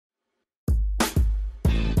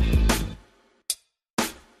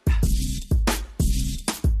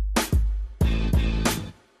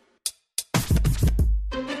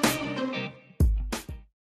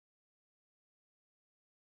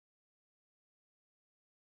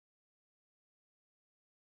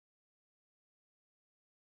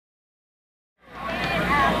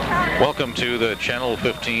Welcome to the Channel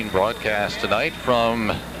 15 broadcast tonight from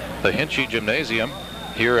the Hinchy Gymnasium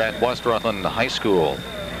here at West Rutland High School.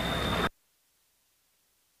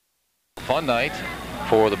 Fun night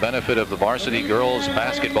for the benefit of the varsity girls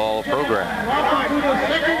basketball program. Welcome to the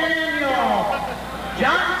second annual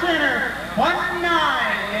John Center Fun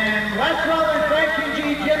Night in West Rutland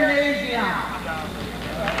Hinchy Gymnasium.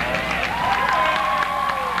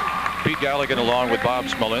 Pete Galligan along with Bob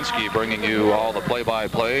Smolinski bringing you all the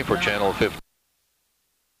play-by-play for Channel 15.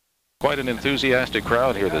 Quite an enthusiastic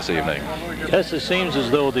crowd here this evening. Yes, it seems as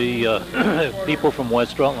though the people from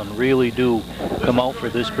West Rutland really do come out for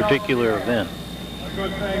this particular event. A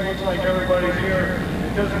good thing, looks like everybody's here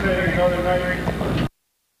anticipating another night.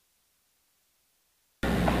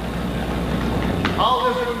 All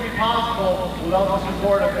this wouldn't be possible without the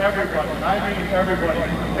support of everybody. I mean everybody,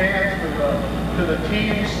 from the fans to the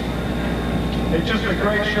teams. It's just a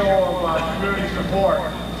great show of community support.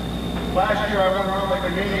 Last year I went around like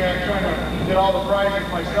a maniac trying to get all the prizes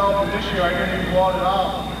myself, and this year I didn't even go out at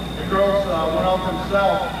all. The girls went out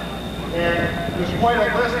themselves. And there's quite a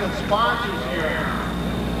list of sponsors here.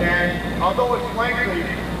 And although it's lengthy,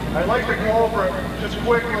 I'd like to go over it just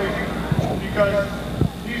quickly because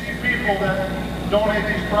these people that donate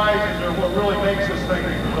these prizes are what really makes this thing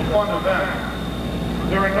a fun event.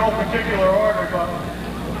 They're in no particular order, but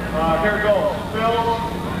here it goes. Phil's,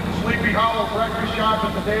 Sleepy Hollow Breakfast Shop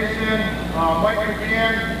at the Days Inn, Mike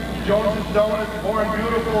McGann, Jones's Donuts, Born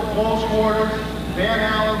Beautiful, Close Quarters, Van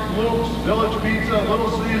Allen's, Luke's, Village Pizza,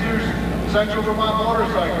 Little Caesars, Central Vermont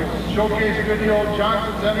Motorcycles, Showcase Video,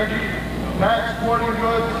 Johnson's Energy, Pat's Sporting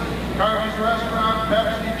Goods, Carvey's Restaurant,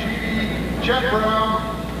 Pepsi, GE, Chet Brown,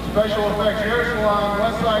 Special Effects Hair Salon,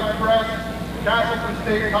 Westside Press, Castleton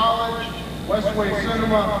State College, Westway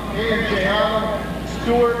Cinema, A&J Auto,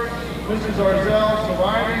 Stewart, Mrs. Orzell,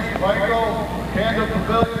 Savini's, Michael, Panda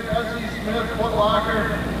Pavilion, S.E. Smith, Foot Locker,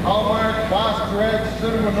 Hallmark, Boss Bread,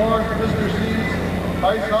 Cinema North, Mr. C's,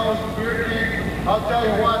 Ice House, Beer King. I'll tell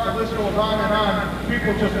you what, the list goes on and on.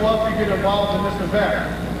 People just love to get involved in this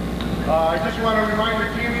event. I just want to remind the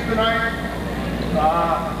teams tonight,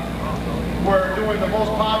 we're doing the most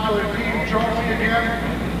popular team trophy again.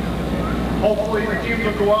 Hopefully the teams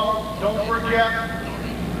will go out. Don't forget,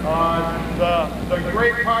 the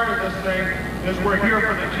great part of this thing is we're here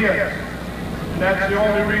for the kids. And that's the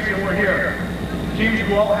only reason we're here. Teams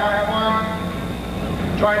go out, have fun.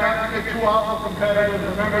 Try not to get too awful competitive.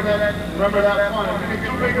 Remember that fun. If you get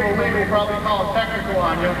too big of a lead, we'll probably call a technical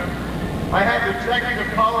on you. I have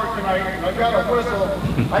executive power tonight. I've got a whistle.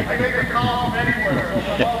 I can make a call from anywhere.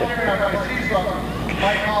 So if I'm out here and if I see something,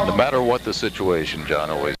 I call. No matter what the situation, John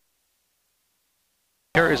always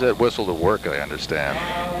carries that whistle to work, I understand.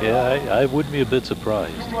 Yeah, I would be a bit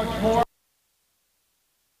surprised.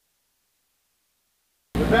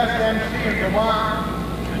 The best MC in Vermont,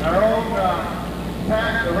 our own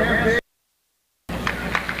Pat, the Rampage.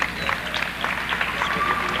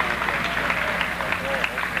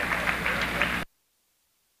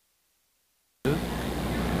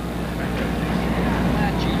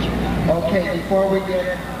 Okay, before we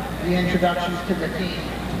get the introductions to the team,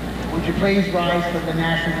 would you please rise for the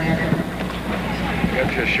national anthem?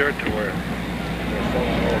 Got your shirt to wear.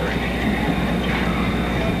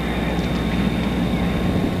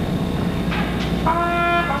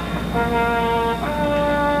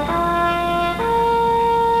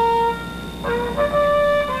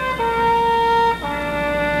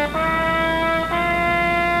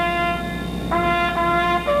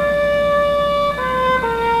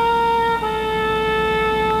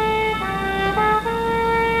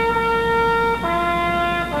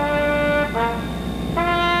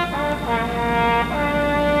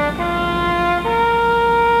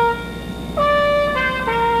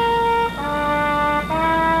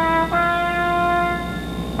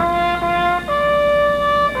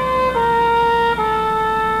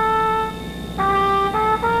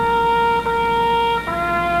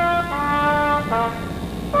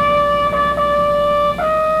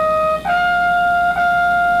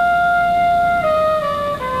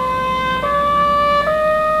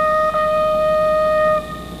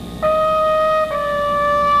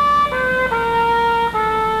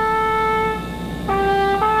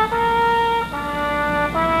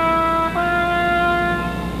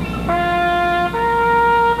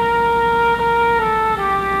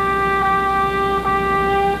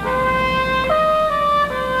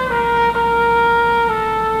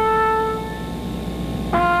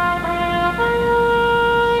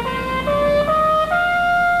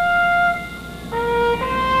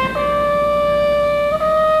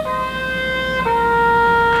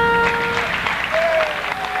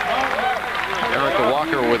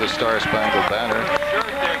 Star-Spangled Banner.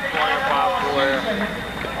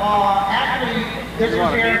 Actually, this is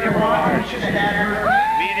Eric Rock. Should have had her.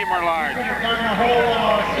 Medium or large? Done the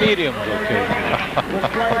whole Medium's okay. was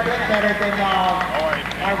quite a bit better than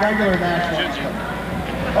our regular national anthem.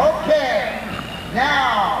 Okay,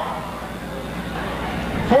 now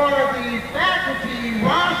for the faculty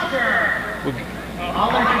roster.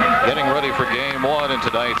 Getting ready for game one in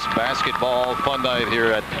tonight's basketball fun night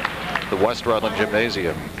here at the West Rutland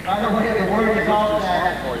Gymnasium. By the way, the word is out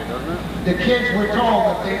that the kids were told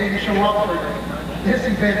that they didn't show up for this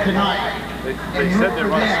event tonight. They said they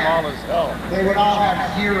run small as hell. They would all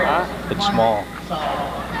have zeros. It's small. So,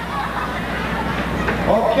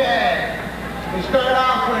 okay, we start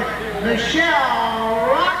off with Michelle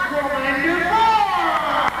Rockwoman Dufour.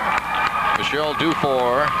 Michelle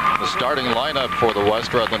Dufour, the starting lineup for the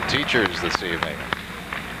West Rutland teachers this evening.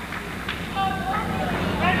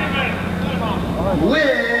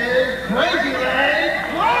 With Crazy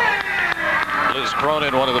Leg Liz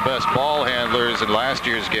Cronin, one of the best ball handlers in last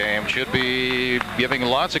year's game, should be giving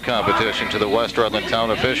lots of competition to the West Rutland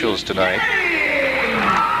town officials tonight.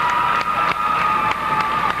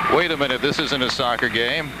 Wait a minute, this isn't a soccer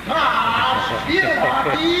game.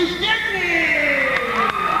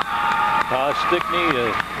 Tosh Stickney,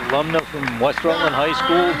 alumna from West Rutland High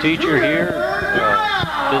School, teacher here,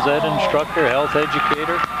 phys ed instructor, health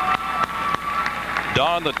educator.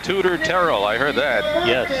 Don the Tutor Terrell, I heard that.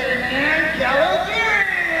 Yes.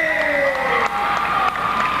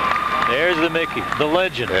 There's the Mickey, the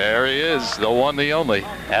legend. There he is, the one, the only.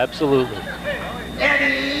 Absolutely.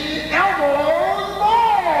 Eddie Elbows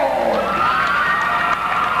Bowl.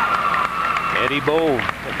 Eddie Bowe,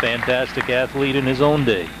 a fantastic athlete in his own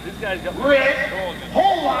day. Rick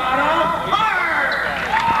Whole Lot of Heart.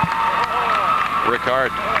 Rick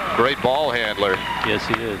Hart, great ball handler. Yes,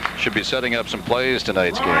 he is. Should be setting up some plays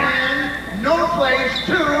tonight's game. Ryan, no place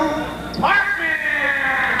to Parkman.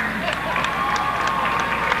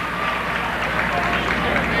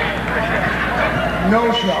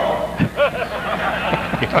 No show.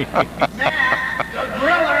 Matt the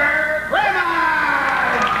Griller Raymond.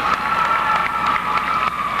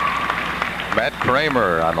 Matt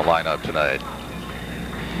Kramer on the lineup tonight.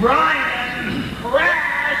 Brian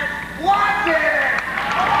Crash Watson.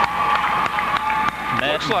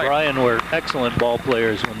 Matt Looks and like- Brian were excellent ball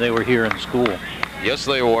players when they were here in school. Yes,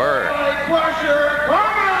 they were. Crusher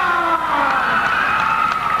Carmine.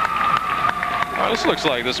 Well, this looks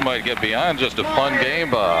like this might get beyond just a fun game,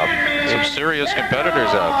 Bob. Some serious competitors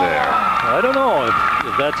out there. I don't know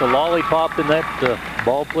if that's a lollipop in that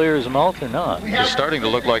ball player's mouth or not. It's starting to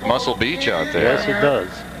look like Muscle Beach out Yes, there. it does.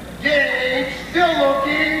 Dave still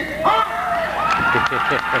looking hot.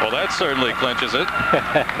 Well, that certainly clinches it.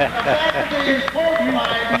 Faculty is spoken by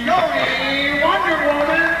Jody Wonder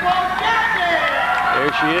Woman Bogatti.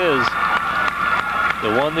 There she is. The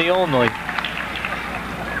one, the only.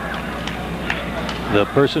 The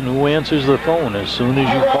person who answers the phone as soon as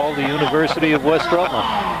you call the University of West Rutland.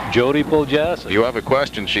 Jody Poljasa. If you have a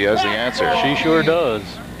question, she has the answer. She sure does.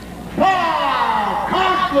 Paul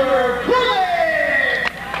Counselor Cooley.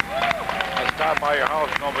 I stopped by your house,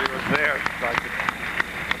 nobody was there. So I could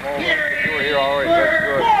come over. Gary You were here already, that's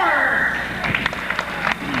good.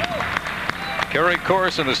 Kerry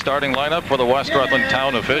Corson, the starting lineup for the West Rutland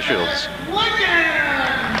town officials. Wigan.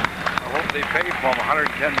 I hope they paid for him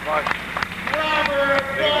 $110. Robert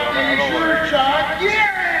Shershot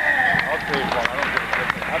Garrett. I'll pay for him. I don't give a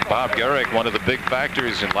shit. Bob Garrick, one of the big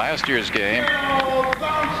factors in last year's game. Carol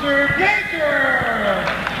Bouncer Baker.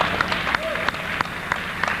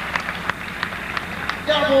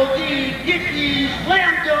 Double D Dickie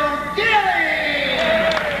Slam Dunk Daily.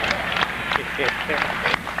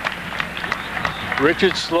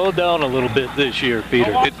 Richard slowed down a little bit this year,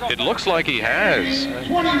 Peter. It looks like he has.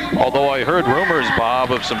 Although I heard rumors,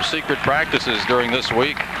 Bob, of some secret practices during this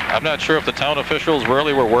week. I'm not sure if the town officials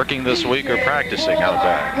really were working this week or practicing out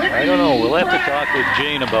back. I don't know. We'll have to talk with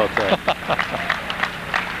Jane about that.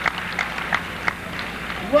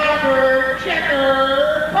 Robert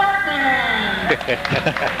Checker Parkman.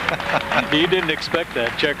 He didn't expect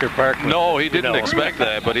that, Checker Parkman. No, he didn't expect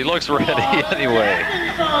that, but he looks ready anyway.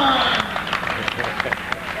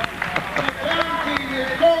 The team is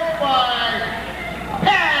coached by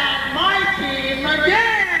Pat My Team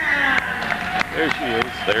again. There she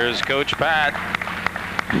is. There's Coach Pat.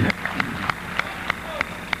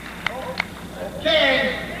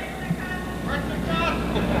 Okay.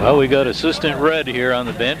 Well, we got Assistant Red here on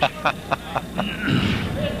the bench. Red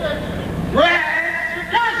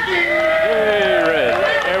Sikorsky. Hey, Red.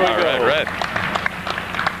 There we All go. right, Red.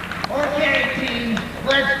 Okay, team,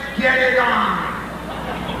 let's get it on.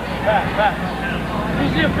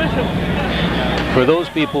 Who's the official? For those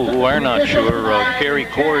people who are not sure, Carrie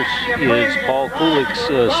Course is Paul Kulik's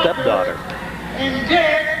stepdaughter. And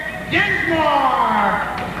Dick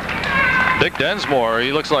Dinsmore. Dick Densmore,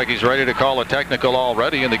 he looks like he's ready to call a technical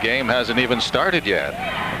already, and the game hasn't even started yet.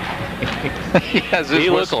 He has his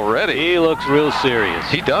whistle ready. He looks real serious.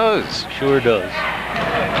 He does. Sure does.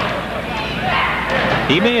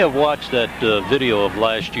 He may have watched that video of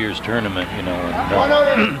last year's tournament, you know.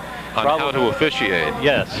 And, on how to officiate.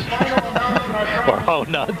 Yes. Or how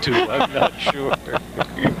not to, I'm not sure.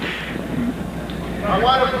 I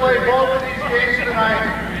want to play both of these games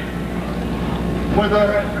tonight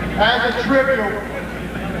as a tribute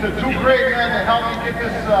to two great men that helped me get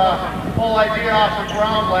this whole idea off the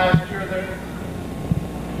ground last year that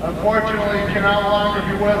unfortunately can no longer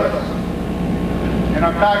be with us. And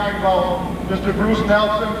I'm talking about Mr. Bruce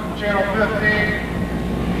Nelson from Channel 15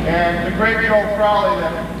 and the great Joe Crowley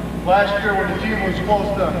that last year when the team was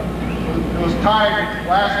supposed to, it was tied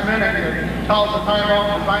last minute, and it tells the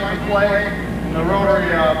timeout behind the play, and the Rotary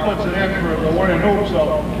puts it in for the winning hoop.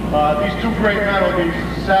 So these two great men will be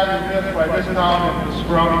sadly missed by this town and the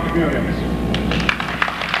surrounding communities.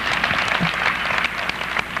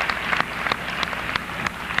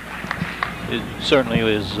 It certainly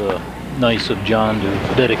is nice of John to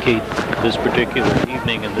dedicate this particular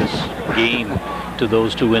evening and this game to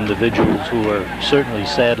those two individuals who are certainly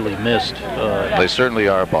sadly missed. They certainly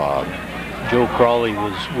are, Bob. Joe Crawley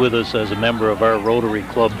was with us as a member of our Rotary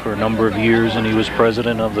Club for a number of years, and he was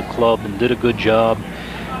president of the club and did a good job.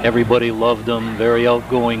 Everybody loved him, very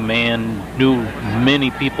outgoing man, knew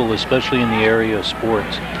many people, especially in the area of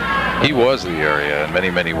sports. He was the area in many,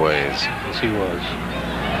 many ways. Yes, he was.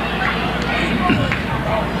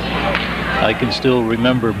 I can still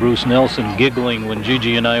remember Bruce Nelson giggling when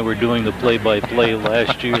Gigi and I were doing the play-by-play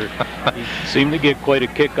last year. He seemed to get quite a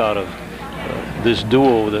kick out of this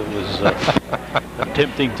duo that was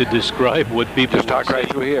attempting to describe what people just talk right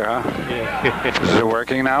through here, huh? Yeah. Is it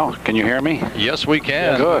working now? Can you hear me? Yes, we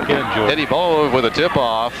can. Good. Eddie Bove with a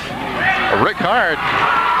tip-off. Rick Hart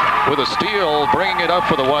with a steal, bringing it up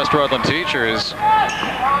for the West Rutland Teachers.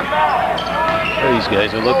 These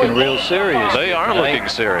guys are looking real serious. They are looking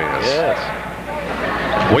serious. Yes.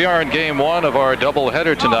 We are in game one of our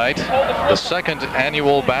doubleheader tonight, the second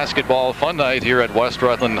annual basketball fun night here at West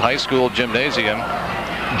Rutland High School Gymnasium.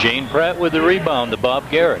 Jane Pratt with the rebound to Bob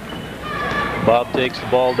Garrett. Bob takes the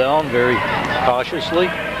ball down very cautiously,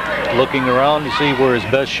 looking around to see where his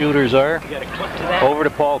best shooters are. Over to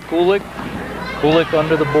Paul Kulik. Kulik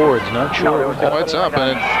under the boards, not sure. Oh, it's up,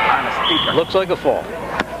 and it looks like a fall.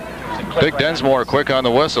 Dick Densmore quick on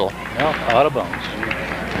the whistle. No, out of bounds.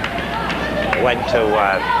 Went to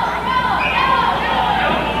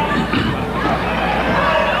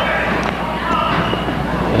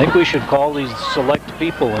I think we should call these select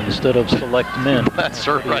people instead of select men. That's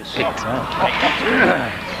right.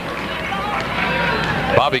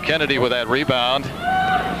 Bobby Kennedy with that rebound.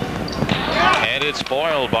 And it's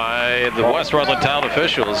spoiled by the West Rutland town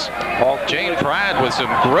officials. Jane Pratt with some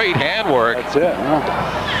great handwork. That's it, huh?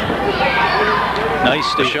 Nice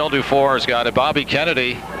steal. Michelle Dufour's got it. Bobby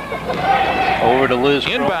Kennedy over to Liz.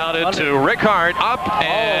 Inbounded to Rick Hart. Up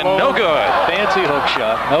and no good. Fancy hook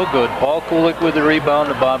shot. No good. Paul Kulik with the rebound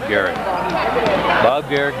to Bob Garrett. Bob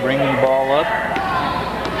Garrett bringing the ball up.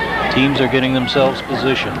 Teams are getting themselves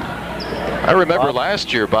positioned. I remember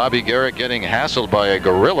last year Bobby Garrett getting hassled by a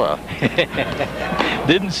gorilla.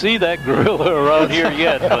 Didn't see that gorilla around here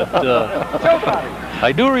yet, but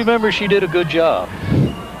I do remember she did a good job.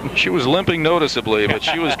 She was limping noticeably, but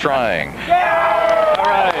she was trying. All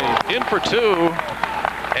right, in for two,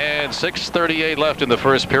 and 6:38 left in the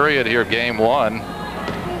first period here of game one.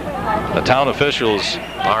 The town officials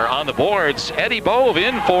are on the boards. Eddie Bove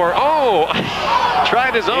in for,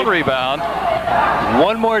 tried his own rebound.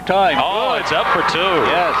 One more time. Oh, it's up for two.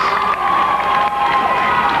 Yes.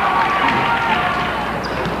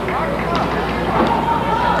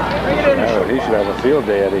 Oh, he should have a field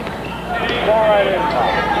day, Eddie.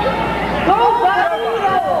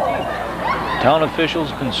 Town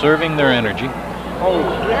officials conserving their energy.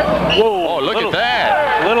 Whoa, look at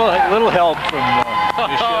that. Little help from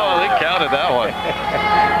Michelle. They counted that one.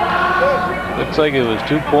 Looks like it was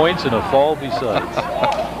 2 points and a fall besides.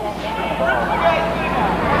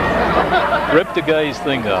 Ripped the guy's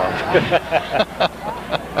thing off.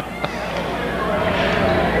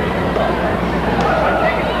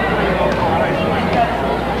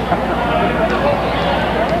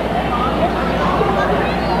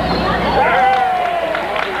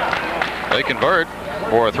 They convert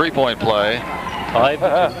for a three-point play.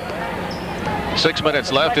 5-2. 6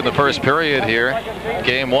 minutes left in the first period here.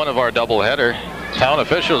 Game 1 of our doubleheader. Town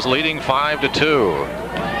officials leading 5-2.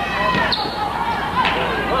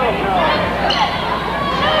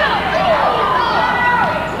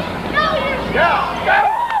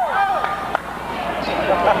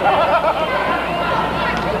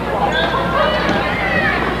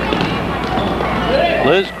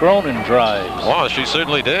 Liz Cronin drives. Well, she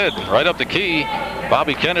certainly did. Right up the key.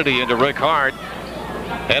 Bobby Kennedy into Rick Hart.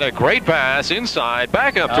 And a great pass inside.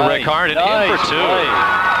 Back up to Rick Hart and in for 2.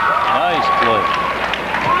 Nice play.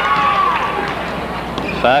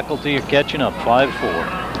 Faculty are catching up, 5-4. I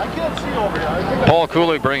can't see over here. Paul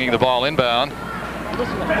Cooley bringing the ball inbound.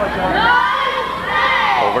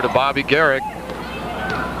 Over to Bobby Garrick.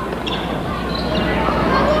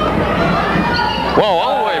 Whoa,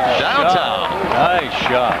 all the way from downtown. Nice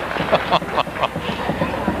shot.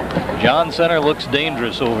 John Center looks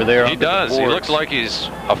dangerous over there. He does. He looks like he's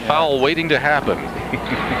a foul waiting to happen.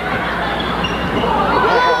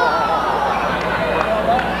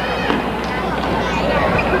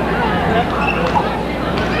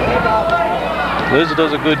 Liz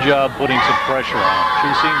does a good job putting some pressure on.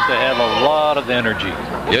 She seems to have a lot of energy.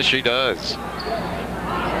 Yes, she does.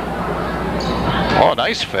 Oh,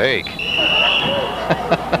 nice fake.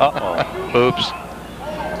 Uh-oh. Oops.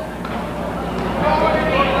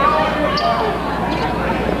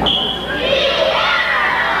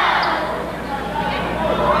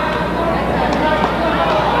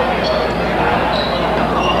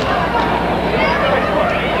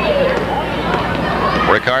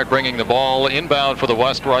 Rickard bringing the ball inbound for the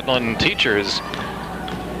West Rutland Teachers.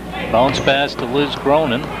 Bounce pass to Liz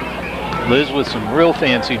Cronin. Liz with some real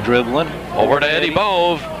fancy dribbling. Over to Eddie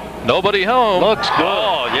Bove. Nobody home. Looks good.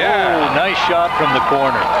 Oh, yeah. Oh, nice shot from the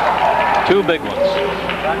corner. 2 big ones.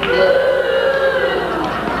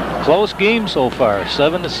 Close game so far,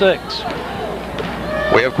 7-6.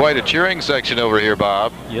 We have quite a cheering section over here,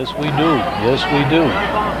 Bob. Yes, we do. Yes, we do.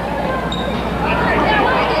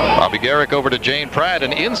 Bobby Garrick over to Jane Pratt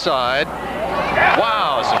and inside.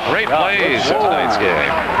 Wow, some great plays in tonight's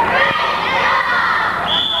game.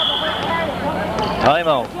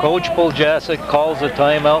 Timeout. Coach Poljasic calls a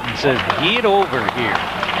timeout and says, get over here.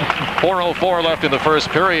 4:04 left in the first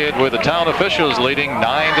period with the town officials leading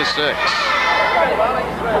 9-6.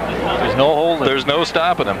 There's no holding. There's no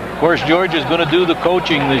stopping them. Of course, George is going to do the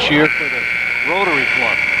coaching this year for the Rotary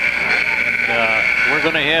Club. And we're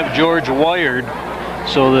going to have George wired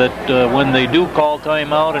so that when they do call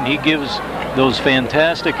timeout and he gives those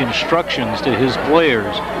fantastic instructions to his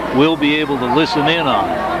players, we'll be able to listen in on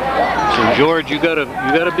it. So George, you gotta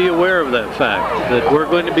be aware of that fact, that we're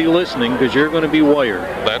going to be listening because you're going to be wired.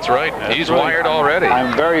 That's right. He's wired already.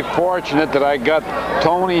 I'm very fortunate that I got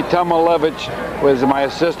Tony Tumalevich was my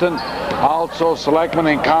assistant. Also, Selectman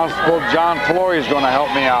and Constable John Flory is going to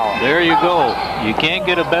help me out. There you go. You can't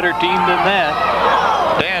get a better team than that.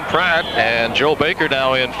 Dan Pratt and Joe Baker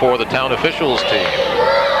now in for the town officials team.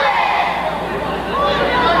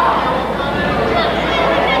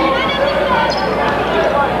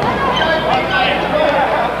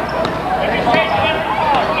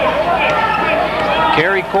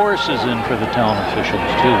 Carrie Course is in for the town officials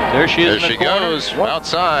too. There she is. There she goes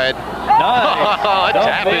outside. Nice.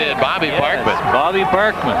 Tap in, Bobby Parkman. Bobby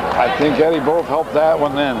Parkman. I think Eddie both helped that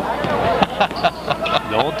one then.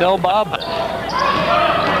 Don't tell Bob.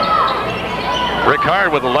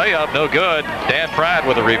 Rickard with a layup, no good. Dan Pratt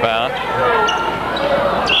with a rebound.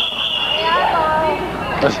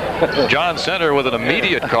 John Center with an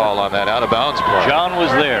immediate call on that out-of-bounds play. John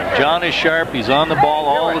was there. John is sharp. He's on the ball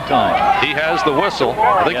all the time. He has the whistle.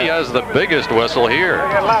 I think he has the biggest whistle here.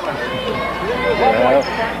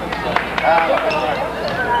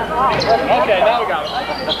 Okay, now we got it.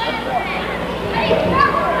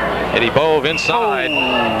 Eddie Bove inside.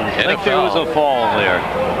 I think there was a fall there.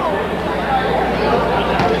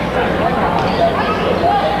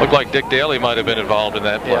 Looked like Dick Daly might have been involved in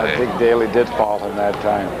that play. Yeah, Dick Daly did fall in that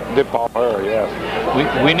time. Did fall her, yes.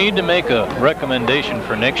 We need to make a recommendation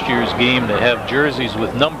for next year's game to have jerseys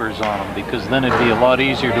with numbers on them, because then it'd be a lot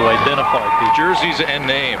easier to identify people. Jerseys and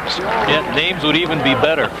names. Yeah, names would even be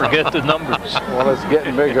better. Forget the numbers. Well, it's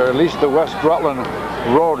getting bigger. At least the West Rutland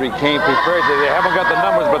Rotary came prepared. They haven't got the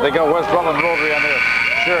numbers, but they got West Rutland Rotary on their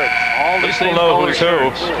shirts. All the same know color who's who.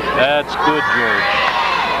 shirts. That's good, George.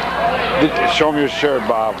 Show me your shirt,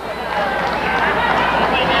 Bob.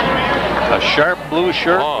 A sharp blue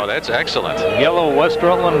shirt. Oh, that's excellent. Yellow West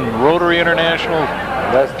Rutland Rotary International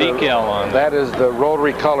decal on it. That is the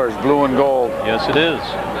Rotary colors, blue and gold. Yes, it is.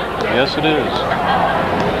 Yes, it is.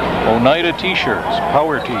 Oneida t-shirts,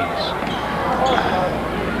 power tees.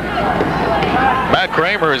 Matt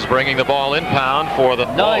Kramer is bringing the ball inbound for the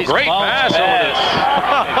nice great pass over this.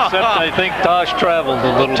 Except I think Tosh traveled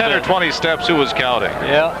a little 10 bit. or 20 steps. Who was counting?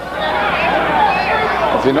 Yeah.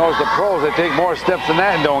 If you notice the pros, they take more steps than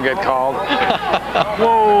that and don't get called.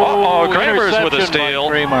 Whoa! Kramers with a Interception steal.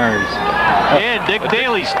 by Kramers. And Dick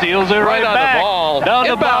Daly steals it right on back. the ball. Down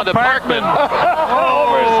to Inbound Bob to Parkman.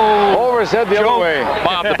 Over's head the other way.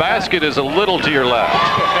 Bob, the basket is a little to your left.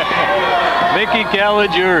 Mickey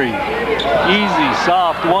Caligiuri. Easy,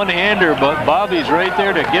 soft, one-hander, but Bobby's right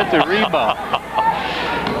there to get the rebound.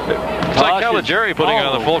 It's like Caligiuri putting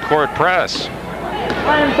on the full court press.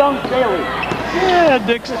 Yeah,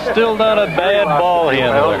 Dick's still not a bad ball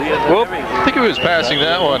handler. Whoop. I think he was passing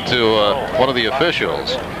that one to one of the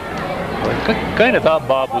officials. Kind of thought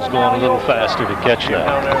Bob was going a little faster to catch that.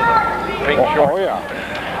 Oh yeah.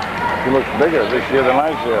 He looks bigger this year than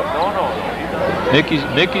last year.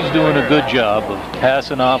 Mickey's doing a good job of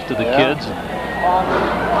passing off to the kids.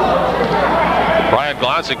 Brian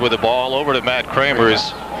Glosick with the ball over to Matt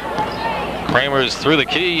Kramers. Kramers through the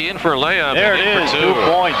key, in for a layup. There it is, 2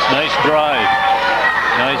 points. Nice drive.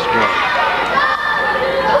 Nice drive.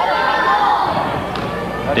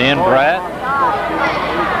 Dan Bratt.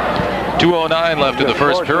 2:09 left in the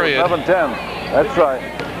first period. 11-10. That's right.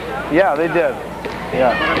 Yeah, they did.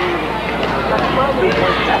 Yeah.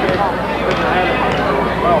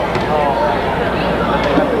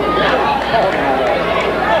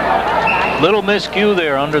 Little miscue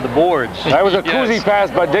there under the boards. That was a koozie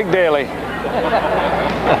pass by Dick Daly.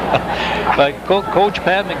 But Coach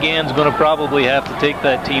Pat McGann's going to probably have to take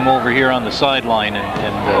that team over here on the sideline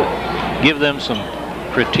and give them some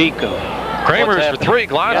critique of Kramers for 3,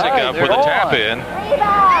 Glosick up for the on. tap in.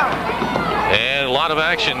 And a lot of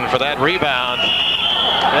action for that rebound.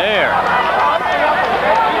 There.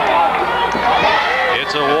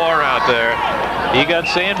 It's a war out there. He got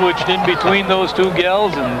sandwiched in between those 2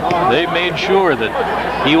 gals, and they made sure that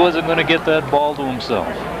he wasn't going to get that ball to himself.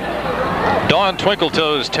 Dawn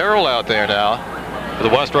Twinkletoes Terrell out there now for the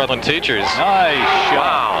West Rutland Teachers. Nice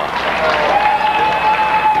shot.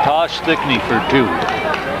 Tosh Stickney for 2.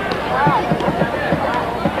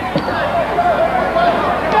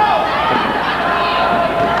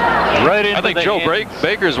 Right into I think Joe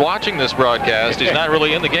Baker's watching this broadcast. He's not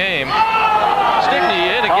really in the game. Stickney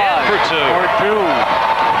in again for 2.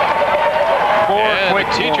 And the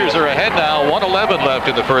Teachers are ahead now. 1:11 left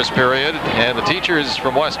in the first period, and the Teachers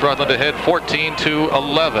from West Rutland ahead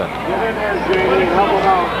 14-11.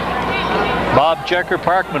 Bob Checker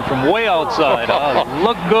Parkman from way outside.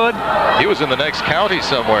 Look good. He was in the next county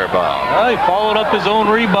somewhere, Bob. He followed up his own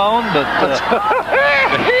rebound, but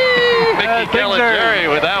Mickey Caligiuri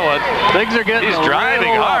with that one. Things are getting. He's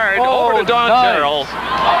driving hard. Over to Don Terrell.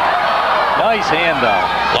 Nice handoff.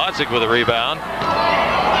 Glosick with a rebound.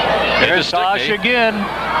 There's Tosh again.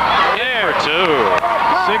 There, 2.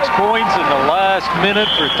 6 points in the last minute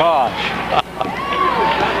for Tosh.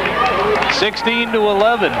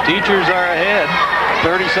 16-11. Teachers are ahead.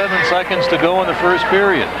 37 seconds to go in the first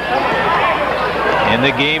period. And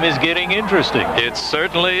the game is getting interesting. It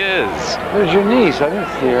certainly is. There's your niece. I didn't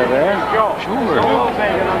see her there. Sure.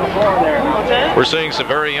 We're seeing some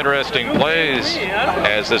very interesting plays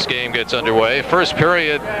as this game gets underway. First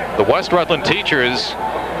period, the West Rutland Teachers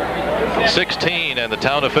 16 and the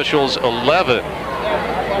town officials 11.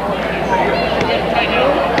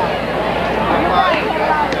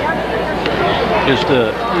 Just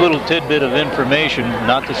a little tidbit of information,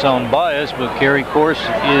 not to sound biased, but Carrie Course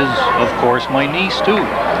is, of course, my niece too.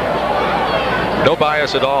 No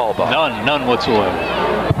bias at all, Bob. None whatsoever.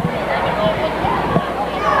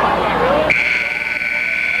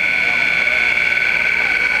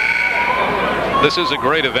 This is a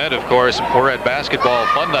great event, of course. We're at Basketball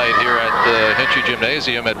Fun Night here at the Hinchy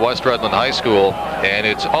Gymnasium at West Rutland High School, and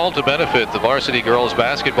it's all to benefit the varsity girls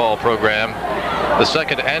basketball program, the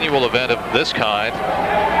 2nd annual event of this kind,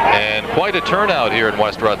 and quite a turnout here in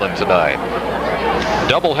West Rutland tonight.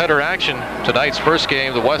 Doubleheader action. Tonight's first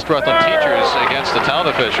game, the West Rutland Teachers against the town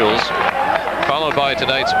officials, followed by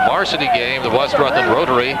tonight's varsity game, the West Rutland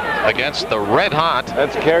Rotary against the red-hot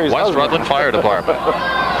West Rutland Fire Department.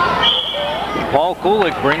 Paul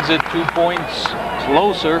Kulik brings it 2 points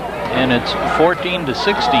closer, and it's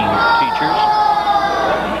 14-16 Teachers.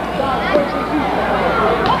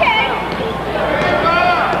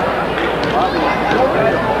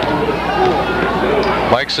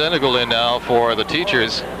 Mike Senegal in now for the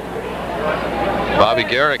Teachers. Bobby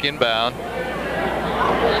Garrick inbound.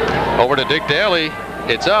 Over to Dick Daly.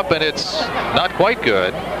 It's up, and it's not quite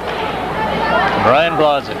good. Brian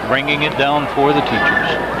Blazek bringing it down for the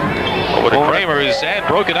Teachers. Over to Kramers, and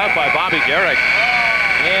broken up by Bobby Garrick.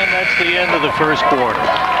 And that's the end of the first quarter.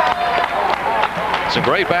 Some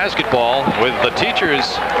great basketball with the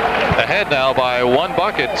teachers ahead now by 1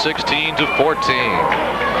 bucket, 16-14.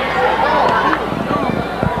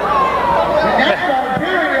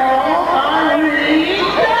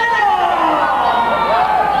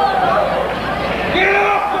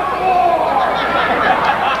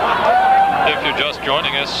 If you're just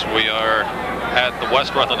joining us, we are at the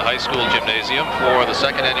West Rutland High School Gymnasium for the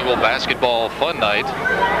 2nd annual basketball fun night.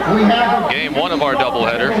 Game 1 of our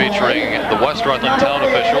doubleheader featuring the West Rutland town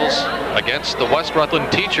officials against the West Rutland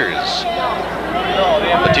teachers.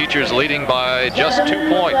 The teachers leading by just 2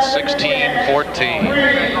 points, 16-14.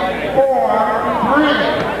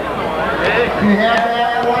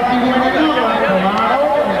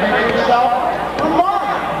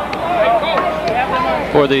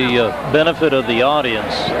 For the benefit of the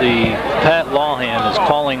audience, the Pat Lawhan is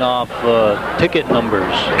calling off ticket numbers.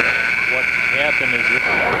 What happened is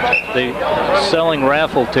that they selling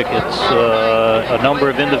raffle tickets. A number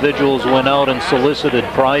of individuals went out and solicited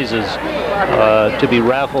prizes to be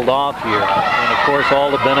raffled off here. And of course,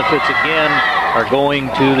 all the benefits again are going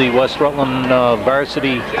to the West Rutland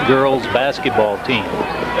varsity girls basketball team.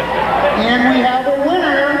 And we have a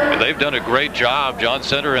winner. They've done a great job, John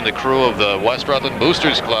Center and the crew of the West Rutland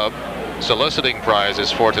Boosters Club, soliciting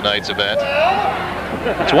prizes for tonight's event.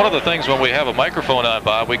 It's one of the things when we have a microphone on,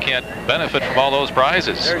 Bob, we can't benefit from all those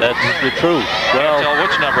prizes. That's the truth. Well, tell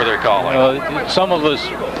which number they're calling. Some of us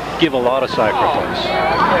give a lot of sacrifice.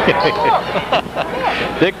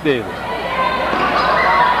 Dick Daly.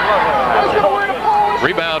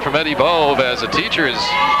 Rebound from Eddie Bove as the teachers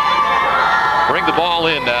bring the ball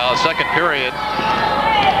in now, 2nd period.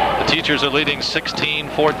 The teachers are leading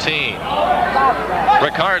 16-14.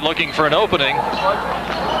 Ricard looking for an opening.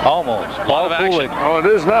 Almost. Paul Kulik. Oh, it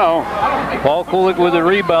is now. Paul Kulik with a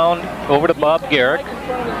rebound over to Bob Garrick.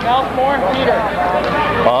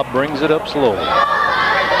 Bob brings it up slowly.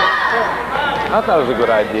 I thought it was a good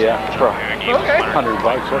idea. For $100,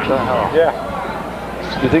 what the hell? Yeah.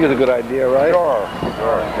 You think it's a good idea, right? Sure.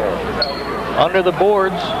 Under the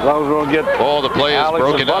boards. As long as we don't get the play is Alex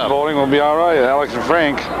broken and Bud up. bowling, we'll be all right. Alex and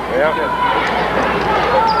Frank. Yeah.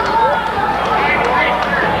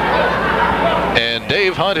 And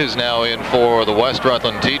Dave Hunt is now in for the West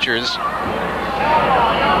Rutland teachers.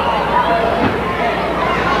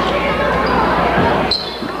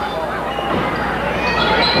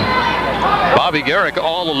 Bobby Garrick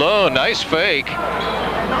all alone. Nice fake.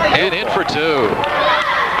 And in for 2.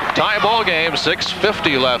 Tie ball game,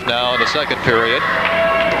 6:50 left now in the 2nd period.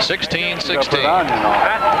 16-16.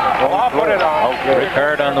 I'll put it on. Okay.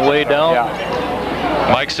 Ricard on the way down. Yeah.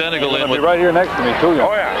 Mike Senegal in with... right here next to me, too.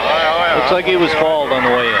 Oh, yeah. Looks like he was fouled on the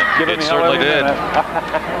way in. It certainly did.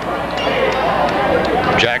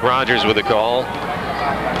 Jack Rogers with the call.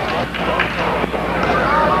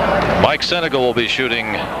 Mike Senegal will be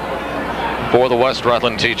shooting for the West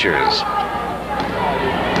Rutland teachers.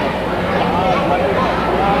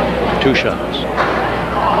 2 shots.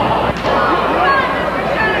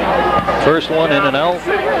 First one in and out.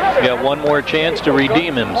 Got one more chance to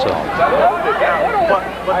redeem himself.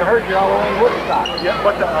 I heard you're all in Woodstock. Yeah,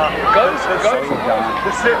 but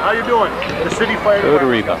how you doing? The city fire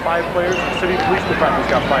department's got 5 players. The city police department's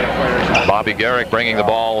got 5 players. Bobby Garrick bringing the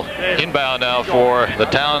ball inbound now for the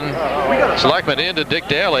town selectman into Dick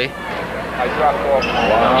Daly.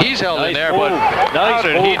 He's held in there, but how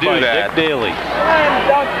did he do that? Dick Daly.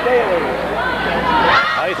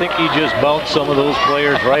 I think he just bounced some of those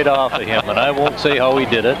players right off of him, and I won't say how he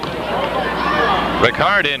did it.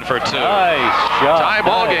 Ricard in for 2. Nice shot. Tie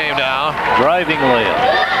ball game now. Driving layup.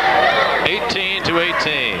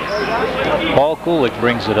 18-18. Paul Kulik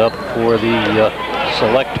brings it up for the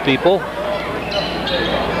select people.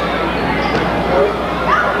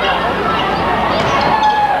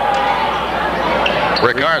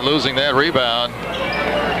 Ricard losing that rebound.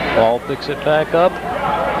 Paul picks it back up.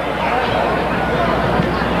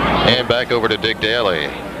 And back over to Dick Daly.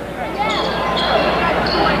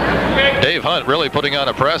 Dave Hunt really putting on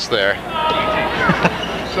a press there.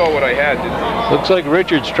 Saw what I had. Looks like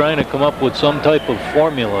Richard's trying to come up with some type of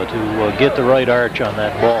formula to get the right arch on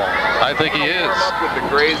that ball. I think he is. With the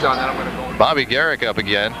grays on that, I'm going to go. Bobby Garrick up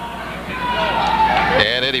again.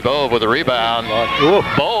 And Eddie Bove with a rebound.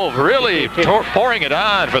 Bove really pouring it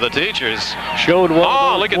on for the teachers. Showed one.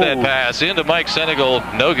 Oh, look at that pass into Mike Senegal.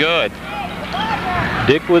 No good.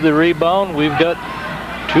 Dick with the rebound. We've got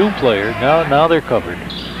 2 players. Now they're covered.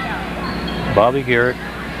 Bobby Garrick.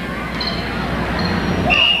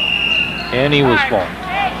 And he was fouled.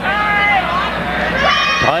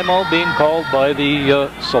 Timeout being called by the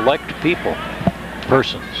select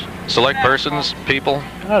persons. Select persons, people?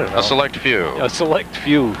 I don't know. A select few. A select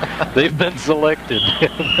few. They've been selected.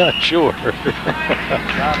 I'm not sure. John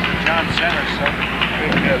Center,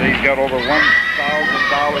 he's got over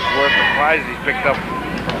 $1,000 worth of prizes he's picked up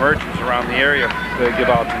from merchants around the area to give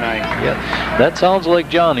out tonight. Yeah, that sounds like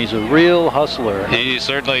John. He's a real hustler. He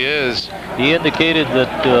certainly is. He indicated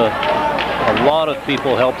that a lot of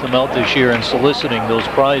people helped him out this year in soliciting those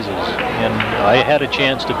prizes, and I had a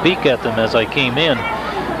chance to peek at them as I came in,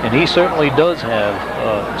 and he certainly does have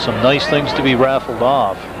some nice things to be raffled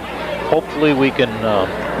off. Hopefully we can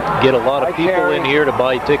get a lot of people in here to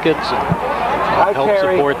buy tickets and help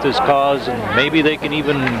support this cause, and maybe they can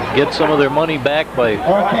even get some of their money back by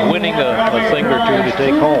winning a thing or two to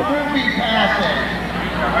take home.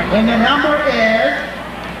 And the number is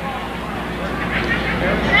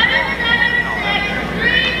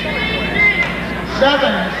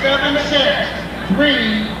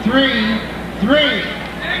 776-333.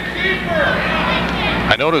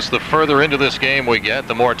 I notice the further into this game we get,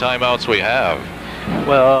 the more timeouts we have.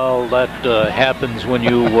 Well, that happens when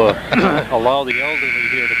you allow the elderly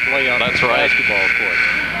here to play on the basketball court.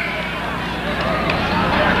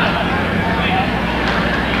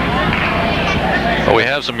 Well, we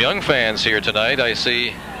have some young fans here tonight. I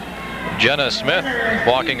see Jenna Smith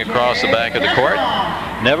walking across the back of the court.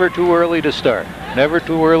 Never too early to start. Never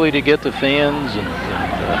too early to get the fans. And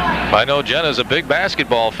I know Jenna's a big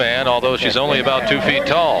basketball fan, although she's only about 2 feet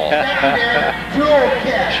tall.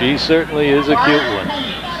 She certainly is a cute one.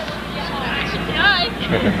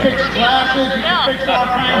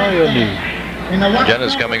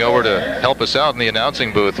 Jenna's coming over to help us out in the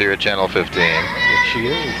announcing booth here at Channel 15. Yes, she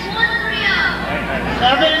is.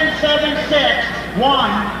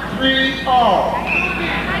 776-130.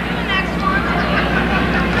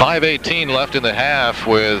 5:18 left in the half,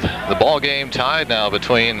 with the ball game tied now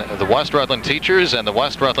between the West Rutland teachers and the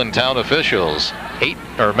West Rutland town officials.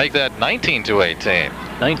 Make that 19-18.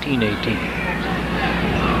 19-18.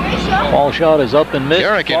 Ball shot is up and missed.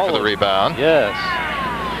 Garrick in for the rebound. Yes.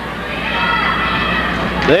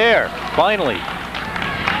 There, finally.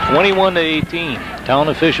 21-18. Town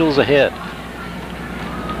officials ahead.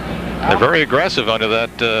 They're very aggressive under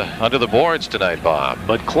the boards tonight, Bob.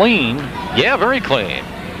 But clean. Yeah, very clean.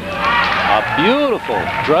 A beautiful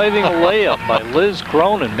driving layup by Liz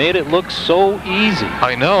Cronin made it look so easy.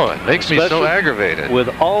 I know, it makes me so aggravated. With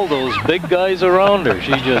all those big guys around her,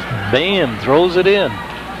 she just, bam, throws it in.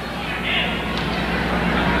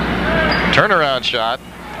 Turnaround shot.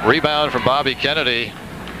 Rebound from Bobby Kennedy.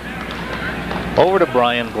 Over to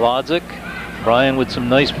Brian Glodzik. Brian with some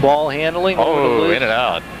nice ball handling. Oh, in and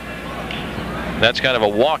out. That's kind of a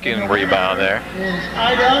walk-in rebound there. Is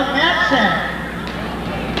Ida Matson.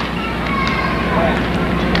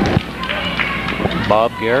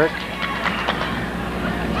 Bob Garrick.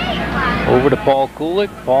 Over to Paul Kulik.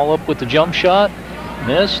 Paul up with the jump shot.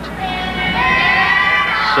 Missed.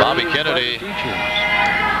 Bobby Kennedy.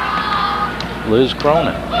 Liz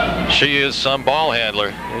Cronin. She is some ball handler.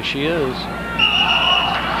 Yes, she is.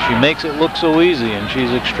 She makes it look so easy, and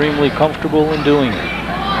she's extremely comfortable in doing it.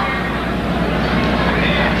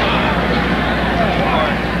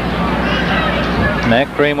 Matt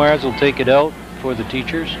Kramars will take it out for the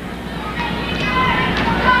teachers.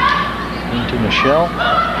 Into Michelle.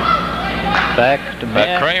 Back to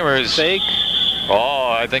Matt. Kramars. Fake.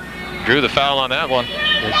 Oh, I think drew the foul on that one.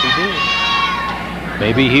 Yes, he did.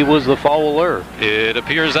 Maybe he was the fouler. It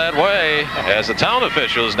appears that way, as the town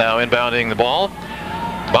officials now inbounding the ball.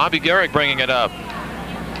 Bobby Garrick bringing it up.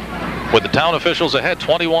 With the town officials ahead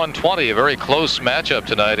 21-20, a very close matchup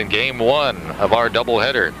tonight in game 1 of our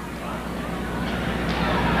doubleheader.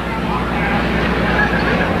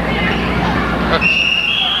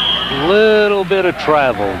 Little bit of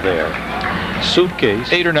travel there. Suitcase.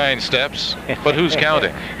 8 or 9 steps, but who's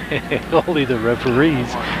counting? Only the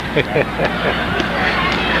referees.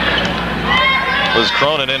 Was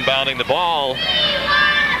Cronin inbounding the ball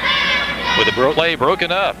with the play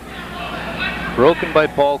broken up. Broken by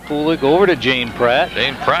Paul Kulik. Over to Jane Pratt.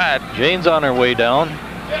 Jane Pratt. Jane's on her way down.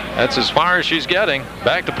 That's as far as she's getting.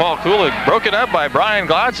 Back to Paul Kulik. Broken up by Brian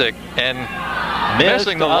Glodzik and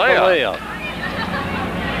missing the layup.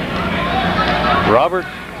 Robert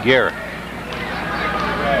Garrett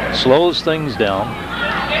slows things down.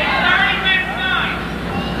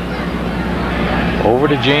 Over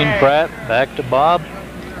to Jane Pratt, back to Bob,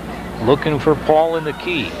 looking for Paul in the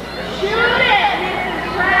key.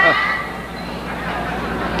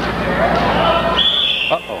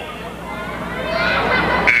 Uh-oh.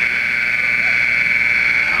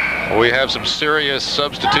 We have some serious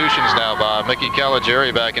substitutions now, Bob. Mickey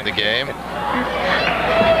Caligari back in the game.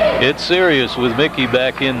 It's serious with Mickey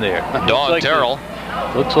back in there. Dawn Terrell.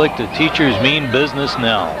 Looks like the teachers mean business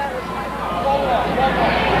now.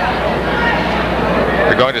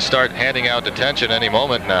 They're going to start handing out detention any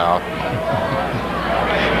moment now.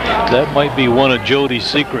 That might be one of Jody's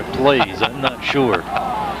secret plays. I'm not sure.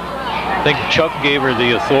 I think Chuck gave her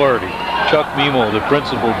the authority. Chuck Mimo, the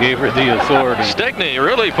principal, gave her the authority. Stickney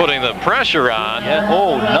really putting the pressure on. Yeah.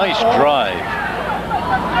 Oh, nice drive.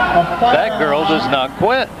 That girl does not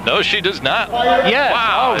quit. No, she does not. Yes.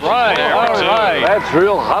 Wow. All right. All right. That's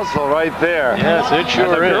real hustle right there. Yes, it sure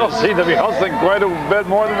the is. girls seem to be hustling quite a bit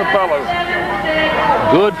more than the fellas.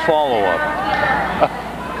 Good follow-up.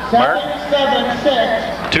 Mark?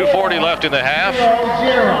 7-7-6. 2:40 left in the half.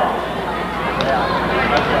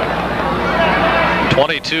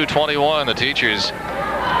 22-21, the teachers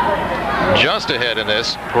just ahead in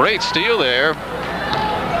this. Great steal there.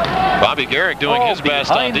 Bobby Garrick doing his best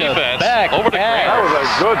on defense. Over to Graham. That was a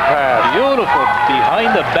good pass. Beautiful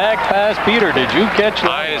behind the back pass. Peter, did you catch that?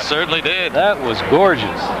 I certainly did. That was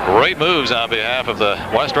gorgeous. Great moves on behalf of the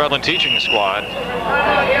West Rutland teaching squad.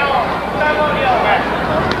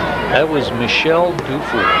 That was Michelle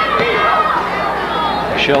Dufour.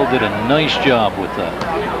 Michelle did a nice job with that.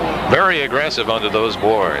 Very aggressive under those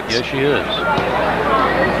boards. Yes, she is.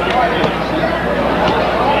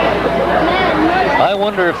 I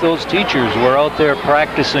wonder if those teachers were out there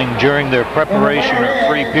practicing during their preparation or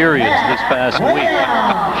free periods this past week.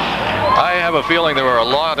 I have a feeling there were a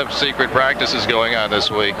lot of secret practices going on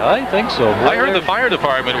this week. I think so. I heard the fire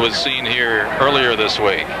department was seen here earlier this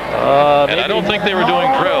week. And I don't think they were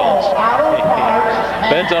doing drills.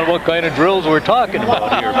 Depends on what kind of drills we're talking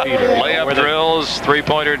about here, Peter. Layup drills,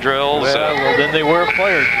 three-pointer drills. Well, then they were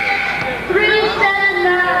fire drills.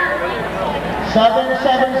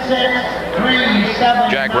 7-7-6, 3-7.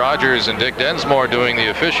 Jack Rogers and Dick Densmore doing the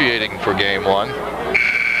officiating for game one.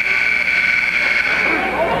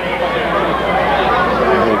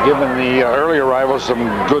 They're giving the early arrivals some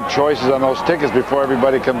good choices on those tickets before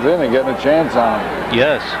everybody comes in and getting a chance on them.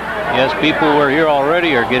 Yes. Yes, people who are here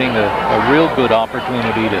already are getting a real good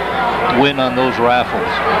opportunity to win on those raffles.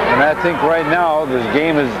 And I think right now this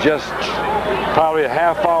game is just probably a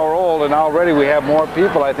half hour old, and already we have more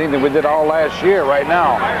people, I think, than we did all last year right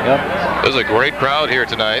now. Yep. There's a great crowd here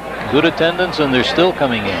tonight. Good attendance, and they're still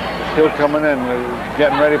coming in. Still coming in,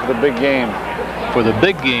 getting ready for the big game. For the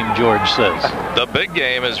big game, George says. The big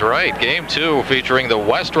game is right. Game 2 featuring the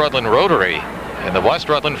West Rutland Rotary and the West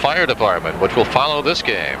Rutland Fire Department, which will follow this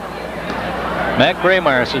game. Matt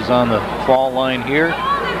Graymars is on the fall line here.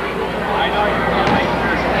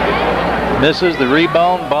 Misses the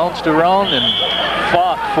rebound, bounced around, and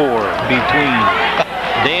fought for between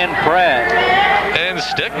Dan Pratt and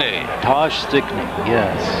Stickney. Tosh Stickney,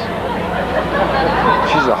 yes.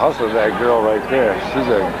 She's a hustler, that girl right there.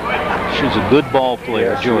 She's a good ball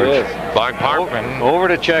player, yes, George. By Parkman. Over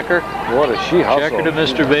to Checker. What does she hustle? Checker to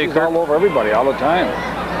Mr. Baker. She's all over everybody all the time.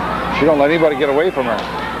 She don't let anybody get away from her.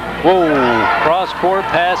 Whoa, cross-court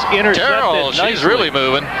pass intercepted. Terrell, she's really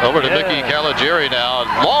moving. Over to Mickey Caligieri now.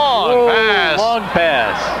 Long pass. Long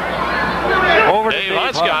pass. Over to Dave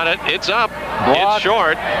Hunt's got it. It's up. Block. It's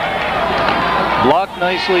short. Blocked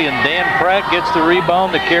nicely, and Dan Pratt gets the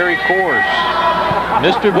rebound to carry course.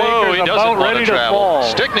 Mr. Baker's about ready to fall.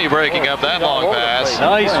 Stickney breaking up that long pass.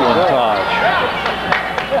 Nice one, Tosh.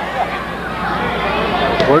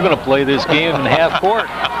 We're going to play this game in half court.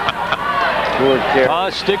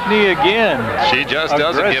 Tosh Stickney again. She just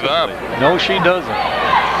doesn't give up. No, she doesn't.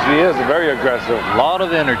 She is very aggressive. A lot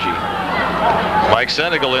of energy. Mike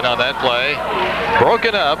Senegal in on that play.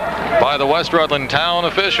 Broken up by the West Rutland town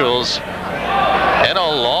officials. And a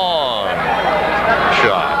long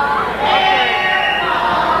shot.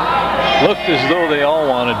 Looked as though they all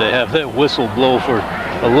wanted to have that whistle blow for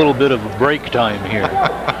a little bit of a break time here.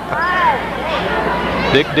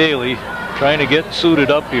 Dick Daly trying to get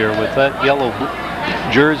suited up here with that yellow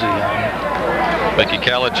jersey on. Mickey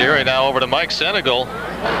Caligieri now over to Mike Senegal.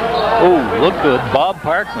 Oh, look good. Bob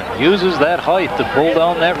Parkman uses that height to pull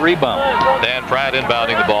down that rebound. Dan Pratt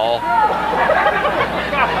inbounding the ball.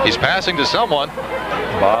 He's passing to someone.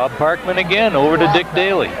 Bob Parkman again over to Dick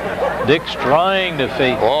Daly. Dick's trying to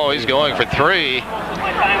fake. Oh, he's going for three.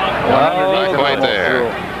 Not quite there.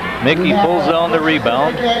 Mickey pulls down the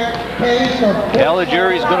rebound.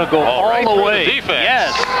 Caligieri's going to go all the way. The defense.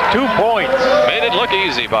 Yes, 2 points. Made it look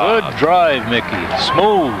easy, Bob. Good drive, Mickey.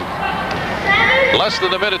 Smooth. Less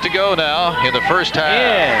than a minute to go now in the first half.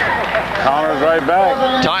 Yeah. Counter's right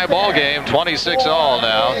back. Tie ball game, 26-all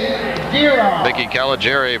now. Mickey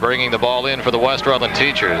Caligari bringing the ball in for the West Rutland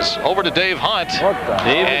Teachers. Over to Dave Hunt. What the?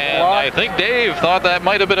 Dave, and I think Dave thought that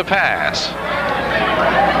might have been a pass.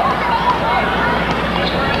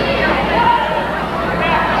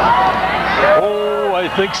 Oh, I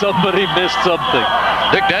think somebody missed something.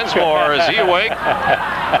 Dick Densmore, is he awake?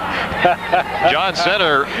 John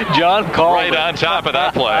Center, called right on top of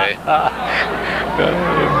that play.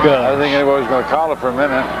 I think anybody's going to call it for a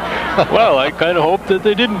minute. Well, I kind of hope that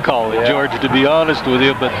they didn't call it, George, to be honest with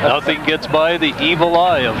you, but nothing gets by the evil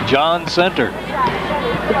eye of John Center.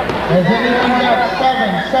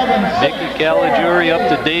 Mickey Caligari up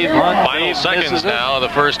to Dave Hunt. Final seconds now of the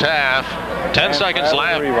first half. 10 seconds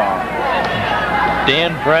left.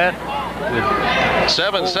 Dan Pratt with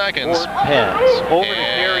 7 seconds. Pass. Over to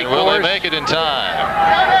Gary. Will they make it in time?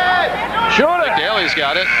 Shoot it! Daly's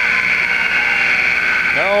got it.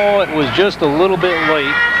 No, it was just a little bit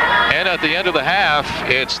late. And at the end of the half,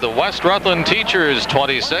 it's the West Rutland Teachers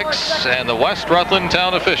 26 and the West Rutland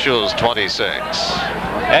Town Officials 26.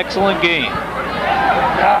 Excellent game.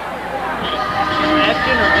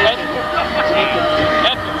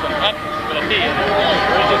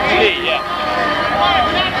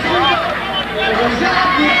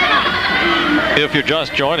 If you're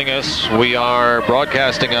just joining us, we are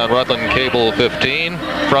broadcasting on Rutland Cable 15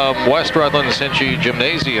 from West Rutland Cincy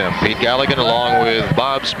Gymnasium. Pete Galligan along with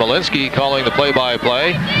Bob Smolinski calling the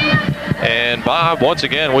play-by-play. And Bob, once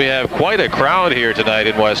again, we have quite a crowd here tonight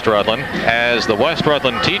in West Rutland as the West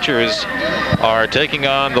Rutland Teachers are taking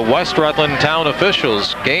on the West Rutland Town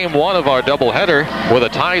Officials. Game one of our doubleheader with a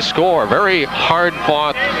tie score. Very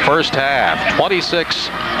hard-fought first half,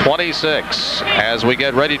 26-26, as we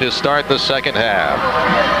get ready to start the second half.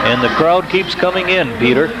 And the crowd keeps coming in,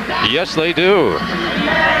 Peter. Yes, they do. He's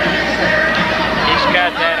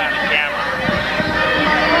got that on camera.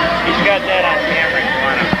 He's got that on camera.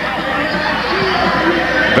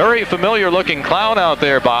 Very familiar looking clown out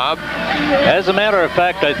there, Bob. As a matter of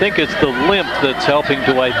fact, I think it's the limp that's helping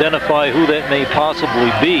to identify who that may possibly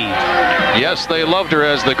be. Yes, they loved her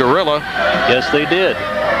as the gorilla. Yes, they did.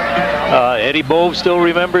 Eddie Bove still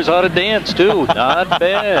remembers how to dance, too. Not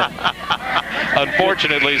bad.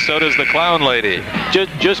 Unfortunately, so does the clown lady.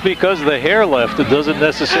 Just because the hair left, it doesn't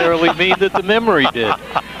necessarily mean that the memory did.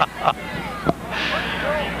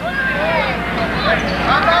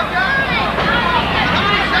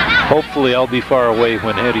 Hopefully I'll be far away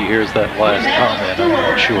when Eddie hears that last comment. I'm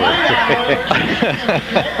not sure.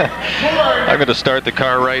 I'm going to start the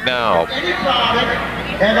car right now.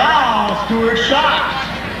 And all Stuart shots.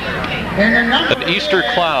 An Easter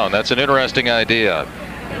clown. That's an interesting idea.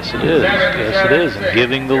 Yes, it is. Yes, it is. And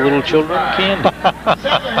giving the little children candy.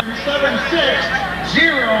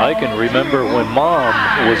 770. I can remember when Mom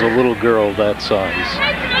was a little girl that size.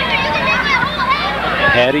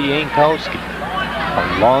 Hattie Yankowski. A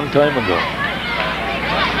long time ago.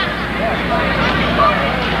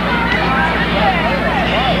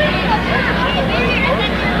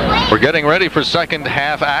 We're getting ready for second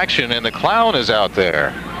half action, and the clown is out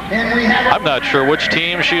there. I'm not sure which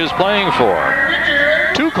team she is playing for.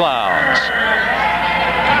 Two clowns.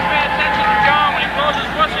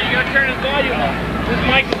 You gotta turn his volume up. This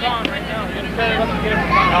mic is on right now. You gotta turn it up and get it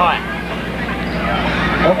on.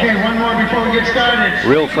 Okay, one more before we get started.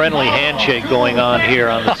 Real friendly handshake going on here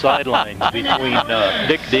on the sidelines between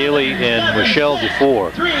Dick Daly and Michelle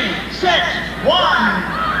Dufour. 3, 6, 1.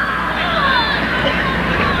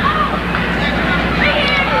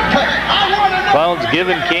 Clowns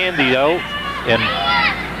giving candy out and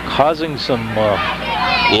causing some...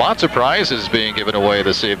 Lots of prizes being given away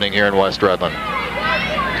this evening here in West Rutland.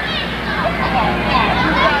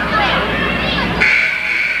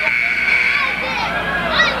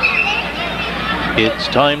 It's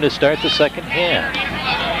time to start the second half.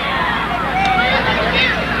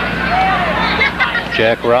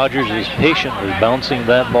 Jack Rogers is patiently bouncing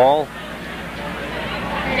that ball.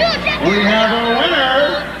 We have a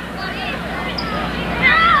winner.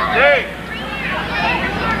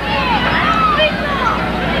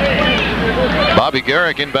 Bobby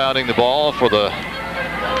Garrick inbounding the ball for the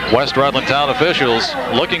West Rutland Town Officials,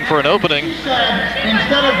 looking for an opening.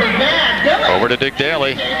 Over to Dick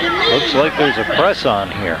Daly. Looks like there's a press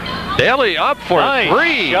on here. Daly up for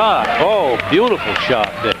three. Shot. Oh, beautiful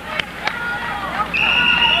shot, Dick.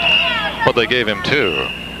 But they gave him two.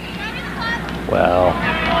 Well.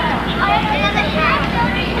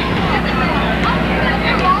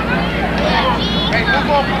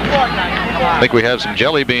 I think we have some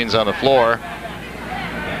jelly beans on the floor.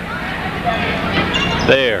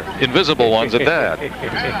 There. Invisible ones at that.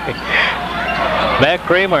 Matt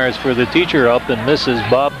Kramars for the teacher up and misses.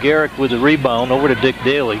 Bob Garrick with the rebound over to Dick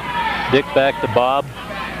Daly. Dick back to Bob.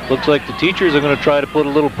 Looks like the teachers are going to try to put a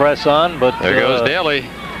little press on, but there goes Daly.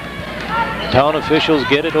 Town officials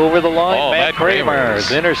get it over the line. Oh, Matt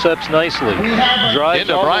Kramars intercepts nicely. Drives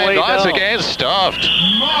into all Brian the way Galligan down. stuffed.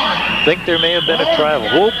 Think there may have been a travel.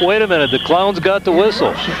 Whoop, wait a minute. The Clowns got the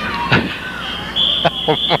whistle.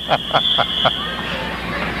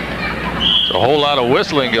 A whole lot of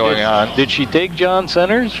whistling going on. Did she take John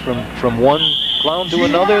Centers from one clown to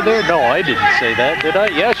another there? No, I didn't say that, did I?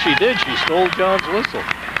 Yes, she did. She stole John's whistle.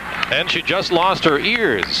 And she just lost her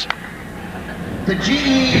ears. The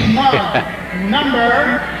GE mug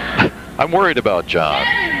number. I'm worried about John.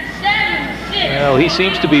 Well, he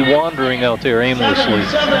seems to be wandering out there aimlessly.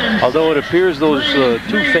 Although it appears those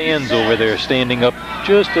two fans over there standing up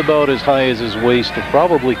just about as high as his waist will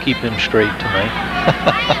probably keep him straight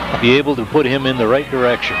tonight. Be able to put him in the right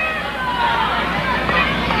direction.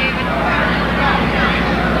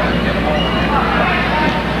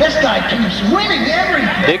 This guy keeps winning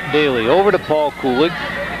everything. Dick Daly over to Paul Kulig.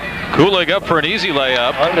 Kulig up for an easy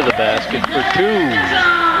layup. Under the basket for two.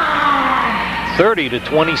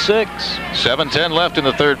 30-26. 7:10 left in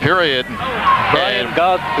the third period. Brian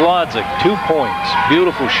Glodzik, 2 points.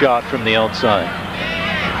 Beautiful shot from the outside.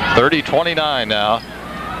 30-29 now.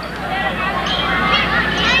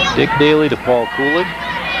 Dick Daly to Paul Kulig.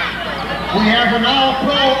 We have an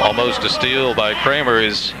all-pro. Almost a steal by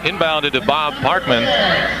Kramers. Inbounded to Bob Parkman.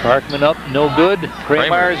 Parkman up, no good.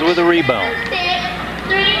 Kramers with a rebound.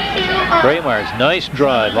 Kramers, nice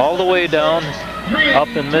drive all the way down. Up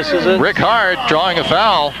and misses it. Rick Hart drawing a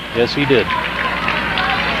foul. Yes, he did.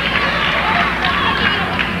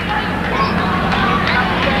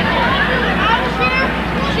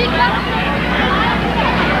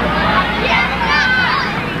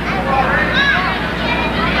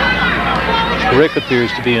 Rick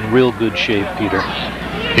appears to be in real good shape, Peter.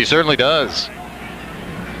 He certainly does.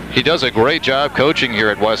 He does a great job coaching here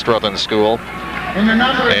at West Rutland School.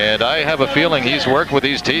 And I have a feeling he's worked with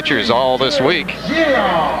these teachers all this week.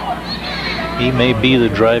 He may be the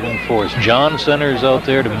driving force. John Centers out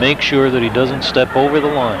there to make sure that he doesn't step over the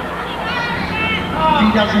line.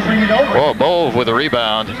 He doesn't bring it over. Whoa, Bove with a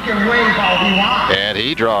rebound. He can wave all he wants. And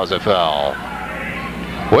he draws a foul.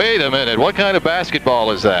 Wait a minute, what kind of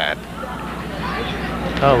basketball is that?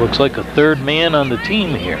 Oh, looks like a third man on the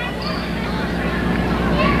team here.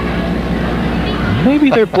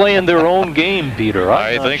 Maybe they're playing their own game, Peter.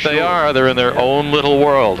 I think they are. They're in their own little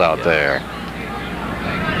world out there.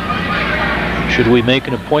 Should we make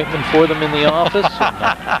an appointment for them in the office?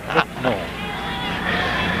 No.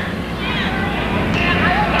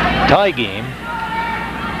 Tie game.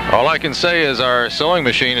 All I can say is our sewing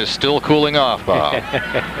machine is still cooling off, Bob.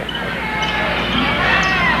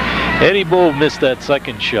 Eddie Bove missed that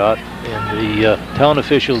second shot, and the town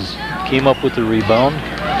officials came up with the rebound.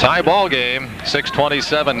 Tie ball game.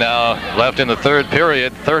 6:27 now left in the third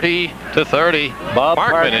period. 30-30. Bob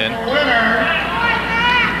Parkman in.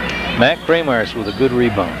 Matt Kramars with a good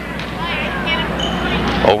rebound.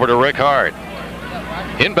 Over to Rick Hart.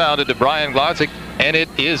 Inbounded to Brian Glodzik, and it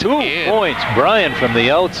is 2 in. points. Brian from the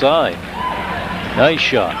outside. Nice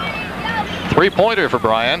shot. Three-pointer for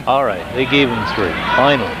Brian. All right, they gave him 3.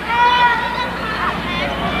 Finally.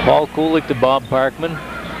 Paul Kulig to Bob Parkman.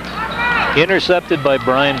 Intercepted by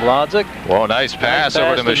Brian Glodzik. Whoa, nice pass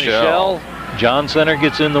over to Michelle. John Center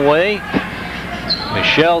gets in the way.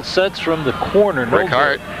 Michelle sets from the corner. Rick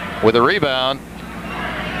Hart with a rebound.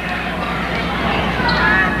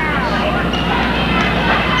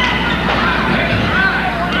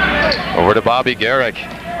 Over to Bobby Garrick.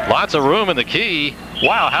 Lots of room in the key.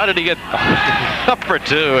 Wow, how did he get up for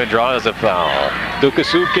 2 and draws a foul? Took a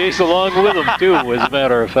suitcase along with him, too, as a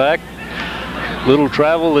matter of fact. Little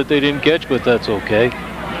travel that they didn't catch, but that's okay.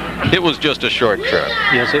 It was just a short trip.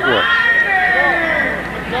 Yes, it was.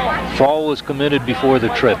 Fall was committed before the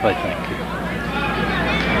trip, I think.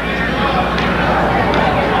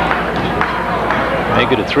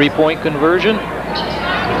 Make it a 3-point conversion.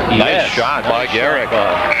 Nice shot by Garrick.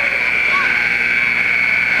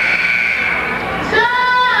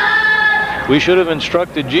 We should have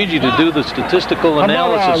instructed Gigi to do the statistical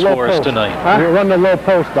analysis for us tonight. Run the low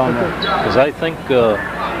post on there. Because I think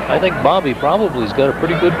Bobby probably's got a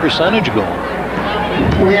pretty good percentage going.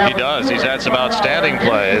 He does. He's had some outstanding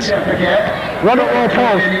plays. Run it low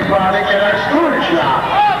post.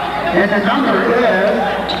 And the number is...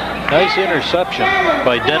 Nice interception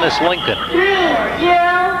by Dennis Lincoln.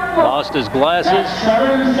 Lost his glasses.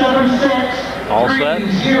 776. All set.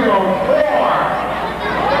 304.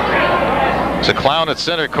 It's a Clown at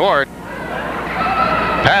center court,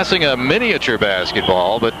 passing a miniature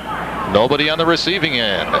basketball, but nobody on the receiving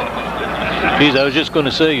end. Geez, I was just going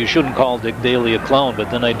to say you shouldn't call Dick Daly a clown,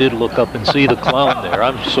 but then I did look up and see the clown there.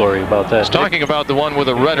 I'm sorry about that. I was talking about the one with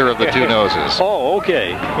the redder of the two noses. Oh,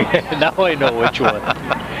 okay. Now I know which one.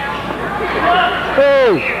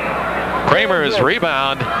 Oh. Kramer's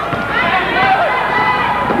rebound.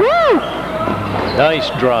 Woo! Nice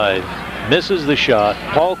drive. Misses the shot.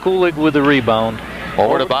 Paul Kulig with the rebound.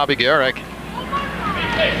 Over to Bobby Garrick. We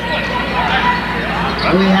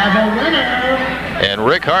have a winner. And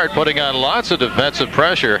Rick Hart putting on lots of defensive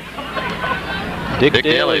pressure. Dick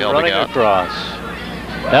Daly helping running out. across.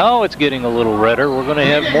 Now it's getting a little redder. We're going to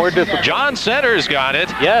have more difficulty. John Center's got it.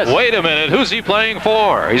 Yes. Wait a minute. Who's he playing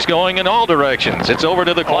for? He's going in all directions. It's over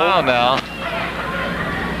to the Clown now.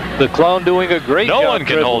 The Clown doing a great job. No one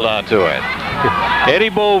can hold on to it. Eddie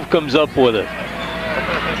Bove comes up with it.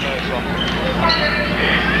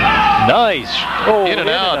 Nice. Oh, in and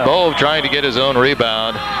out. Bove trying to get his own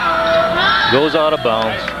rebound. Goes out of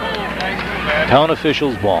bounds. Town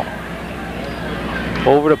officials' ball.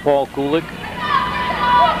 Over to Paul Kulig.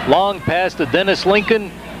 Long pass to Dennis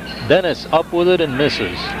Lincoln. Dennis up with it and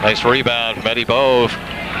misses. Nice rebound from Eddie Bove.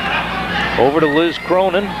 Over to Liz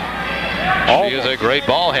Cronin. She is a great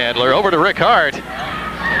ball handler. Over to Rick Hart.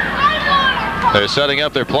 They're setting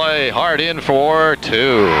up their play. Hart in for 2.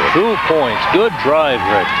 2 points. Good drive,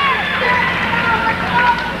 Rick.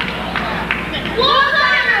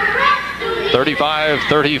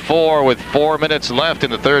 35-34 with 4 minutes left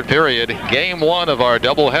in the third period. Game 1 of our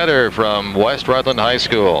doubleheader from West Rutland High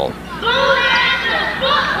School.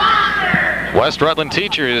 West Rutland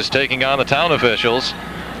teachers taking on the town officials.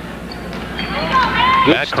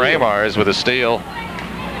 Matt Kramars with a steal.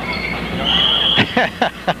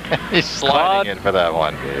 He's sliding in for that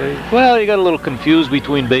one. Well, you got a little confused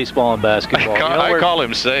between baseball and basketball. I call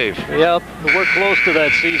him safe. Yep, we're close to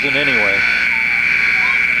that season anyway.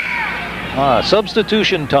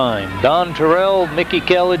 Substitution time. Don Terrell, Mickey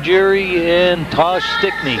Caligieri, and Tosh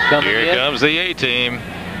Stickney coming in. Here comes the A-team.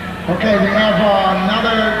 Okay, we have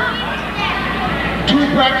another 2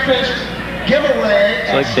 breakfast giveaway.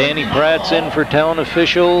 It's like Danny Pratt's in for town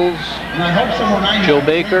officials. And I hope someone I know. Joe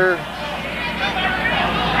Baker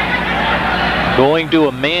going to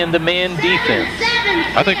a man-to-man defense.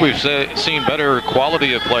 I think we've seen better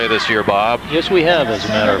quality of play this year, Bob. Yes, we have, as a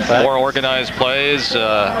matter of fact. More organized plays.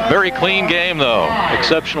 Very clean game, though.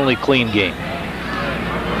 Exceptionally clean game.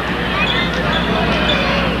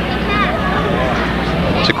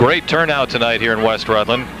 It's a great turnout tonight here in West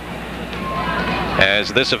Rutland,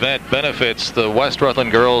 as this event benefits the West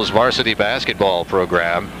Rutland girls varsity basketball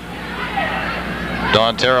program.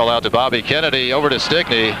 Don Terrell out to Bobby Kennedy, over to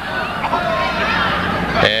Stickney.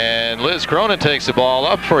 And Liz Cronin takes the ball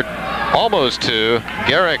up for almost 2.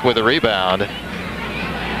 Garrick with a rebound.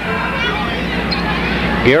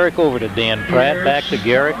 Garrick over to Dan Pratt, back to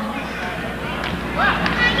Garrick.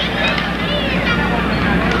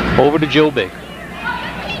 Over to Joe Baker.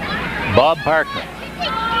 Bob Parkman.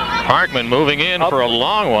 Parkman moving in for a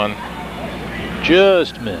long one.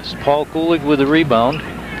 Just missed. Paul Kulig with a rebound.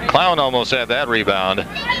 Clown almost had that rebound.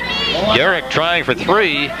 Garrick trying for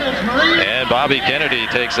 3, and Bobby Kennedy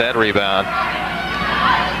takes that rebound.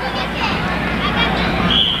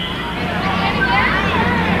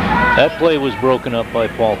 That play was broken up by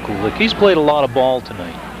Paul Kulig. He's played a lot of ball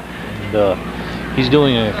tonight, and he's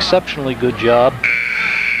doing an exceptionally good job.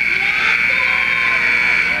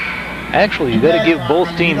 Actually, you got to give both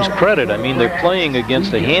teams credit. I mean, they're playing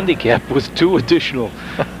against a handicap with 2 additional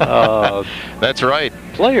That's right.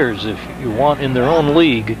 players, if you want, in their own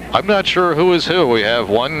league. I'm not sure who is who. We have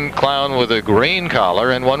one Clown with a green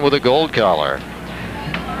collar and one with a gold collar.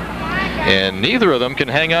 And neither of them can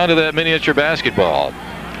hang on to that miniature basketball.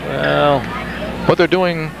 Well, but they're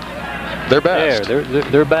doing their best.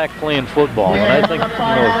 They're back playing football, and I think, you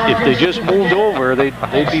know, if they just moved over, they'd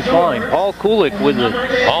be fine. Paul Kulig with the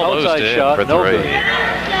Almost outside in shot, for 3. no good.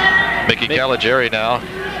 Mickey Caligieri now.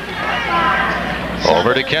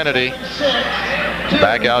 Over to Kennedy.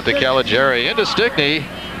 Back out to Caligieri. Into Stickney.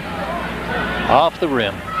 Off the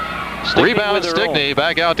rim. Stickney Rebound Stickney.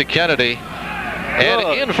 Back out to Kennedy. And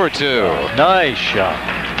in for 2. Nice shot.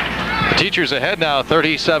 The teachers ahead now,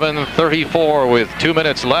 37-34 with 2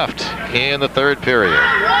 minutes left in the third period.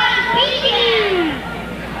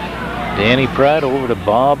 Danny Pratt over to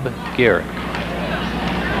Bob Garrick.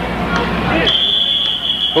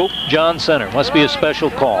 Oh, John Center. Must be a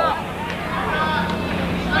special call.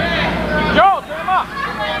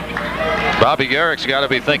 Bobby Garrick's got to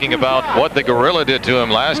be thinking about what the gorilla did to him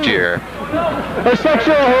last year. or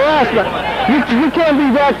sexual harassment. You can't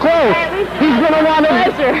be that close. He's gonna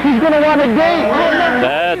want to date.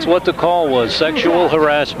 That's what the call was, sexual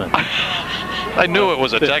harassment. I knew it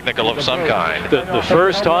was a technical of some kind. The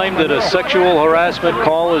first time that a sexual harassment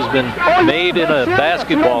call has been made in a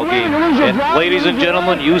basketball game. And ladies and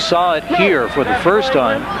gentlemen, you saw it here for the first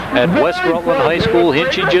time at West Rutland High School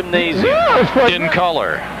Hinchy Gymnasium. In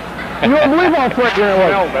color. You don't believe how flagrant it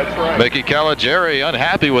was. No, that's right. Mickey Caligiuri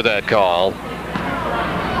unhappy with that call.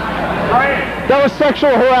 That was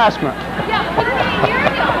sexual harassment.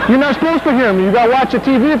 You're not supposed to hear me. You got to watch the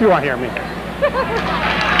TV if you want to hear me.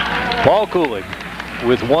 Paul Kulig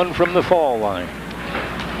with one from the foul line.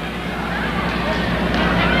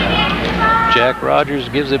 Jack Rogers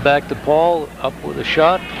gives it back to Paul, up with a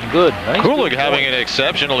shot. Good. Nice. Kulig having an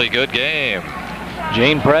exceptionally good game.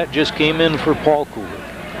 Jane Pratt just came in for Paul Kulig.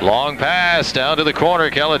 Long pass down to the corner.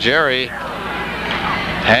 Caligiuri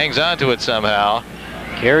hangs onto it somehow.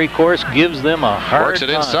 Kerry Course gives them a hard Works it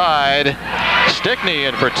time. inside. Stickney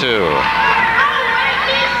in for two.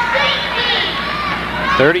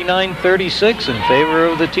 39-36 in favor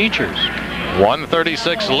of the Teachers.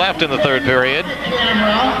 1:36 left in the third period.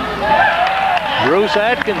 Bruce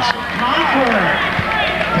Atkinson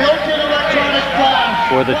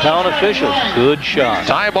for the town officials. Good shot.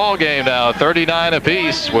 Tie ball game now, 39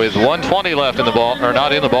 apiece with 1:20 left in the ball, or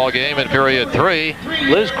not in the ball game in period 3.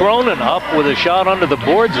 Liz Cronin up with a shot under the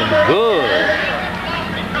boards and good.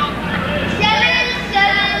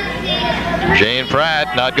 Jane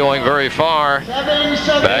Pratt not going very far.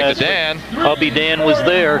 Back to Dan. Hubby Dan was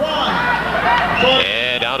there.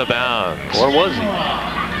 And out of bounds. Or was he?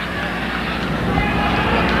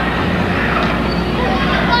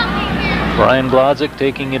 Brian Glodzik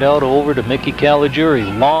taking it out over to Mickey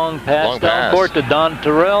Caligiuri. Long pass down court to Don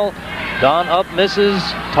Terrell. Don up, misses.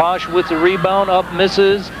 Tosh with the rebound, up,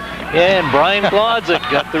 misses. And Brian Glodzik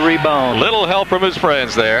got the rebound. Little help from his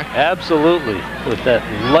friends there. Absolutely, with that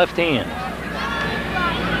left hand.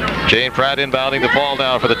 Jane Pratt inbounding the ball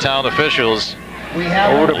down for the town officials.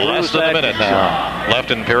 Over to less than a minute now.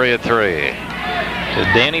 Left in period 3. To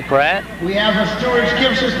Danny Pratt. We have a Stewart's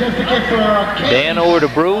gift certificate for Dan over to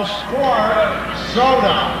Bruce.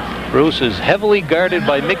 Soda. Bruce is heavily guarded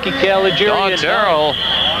by Mickey Caligiuri. Dawn Terrell.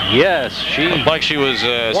 Yes, she. Looked like she was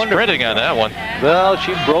sprinting on that one. Well,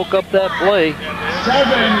 she broke up that play.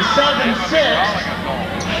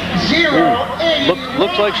 7-7-6-0-8.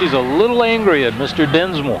 Looks like she's a little angry at Mr.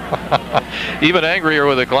 Densmore. Even angrier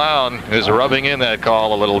with the clown is rubbing in that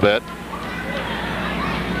call a little bit.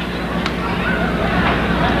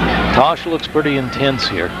 Tosh looks pretty intense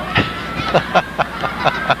here.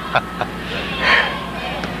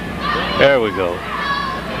 There we go.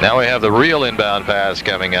 Now we have the real inbound pass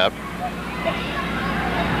coming up.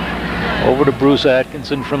 Over to Bruce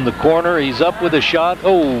Atkinson from the corner. He's up with a shot.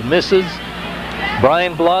 Oh, misses.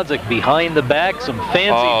 Brian Glodzik behind the back. Some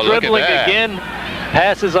fancy dribbling again.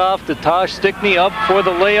 Passes off to Tosh Stickney, up for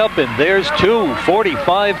the layup, and there's two.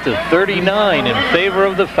 45-39 in favor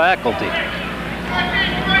of the faculty.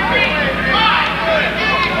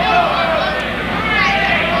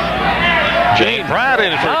 Jane Pratt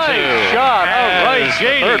in for two. Shot. All right,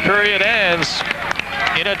 Jane. Third period ends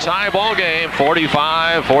in a tie ball game,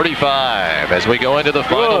 45-45, as we go into the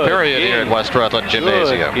final period here at West Rutland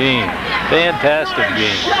Gymnasium. Good game. Fantastic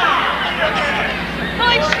game.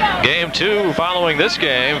 Game 2 following this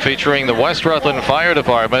game, featuring the West Rutland Fire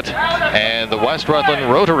Department and the West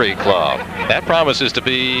Rutland Rotary Club. That promises to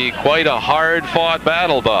be quite a hard-fought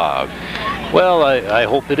battle, Bob. Well, I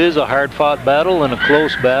hope it is a hard-fought battle and a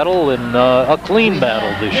close battle and a clean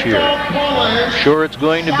battle this year. Sure it's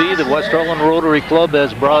going to be. The West Rutland Rotary Club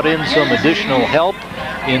has brought in some additional help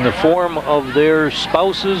in the form of their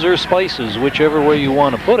spouses or spices, whichever way you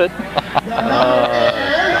want to put it.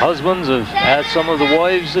 Husbands have asked some of the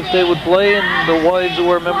wives if they would play, and the wives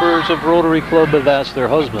who are members of Rotary Club have asked their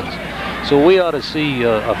husbands. So we ought to see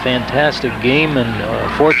a fantastic game, and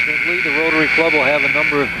fortunately the Rotary Club will have a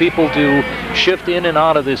number of people to shift in and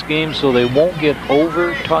out of this game so they won't get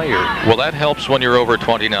overtired. Well, that helps when you're over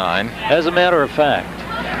 29. As a matter of fact.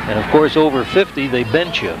 And of course over 50 they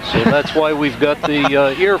bench you. So that's why we've got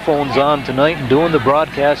the earphones on tonight and doing the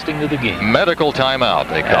broadcasting of the game. Medical timeout,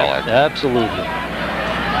 they call it. Absolutely.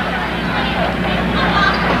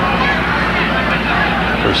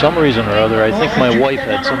 For some reason or other, I think my wife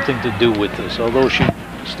had something to do with this, although she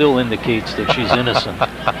still indicates that she's innocent.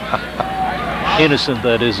 Innocent,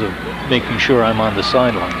 that is, of making sure I'm on the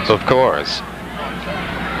sidelines. Of course.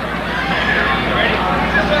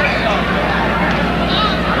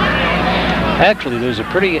 Actually, there's a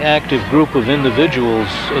pretty active group of individuals,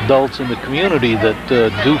 adults in the community that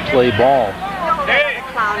do play ball. The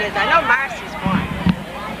clown is. I know Marcy's one.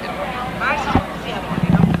 Marcy's one.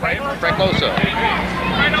 Francosa.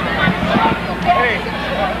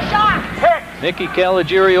 Mickey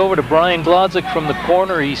Caligiuri over to Brian Glodzik from the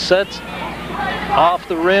corner. He sets off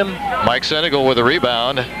the rim. Mike Senegal with a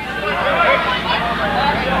rebound.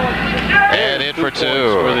 And in for 2.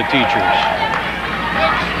 For the teachers.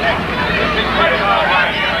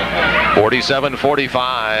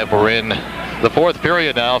 47-45. We're in the 4th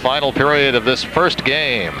period now, final period of this first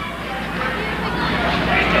game.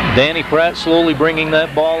 Danny Pratt slowly bringing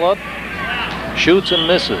that ball up. Shoots and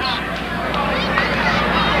misses.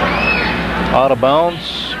 Out of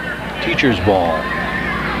bounds. Teacher's ball.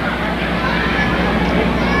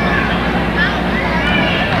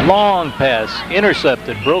 Long pass,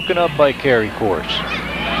 intercepted, broken up by Carey Course.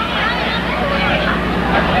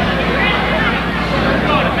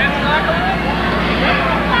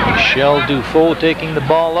 Michelle Dufault taking the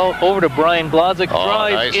ball out, over to Brian Glodzik,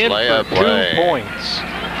 drive nice in layup for 2 play. points.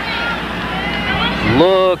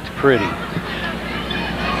 Looked pretty.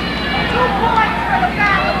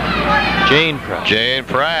 Jane Pratt. Jane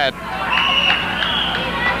Pratt.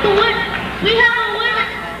 We have a winner.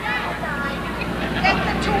 Take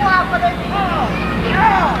the 2 off of the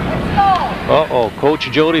let's go. Uh-oh, Coach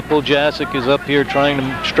Jody Poljasic is up here trying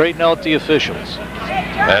to straighten out the officials.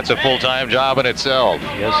 That's a full-time job in itself.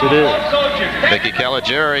 Yes, it is. Mickey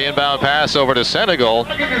Caligiuri, inbound pass over to Senegal,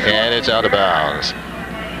 and it's out of bounds.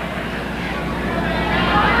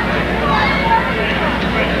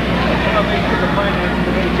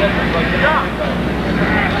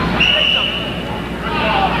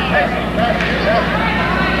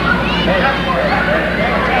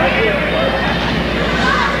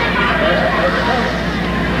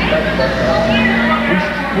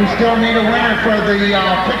 We still need a winner for the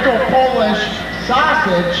pickle Polish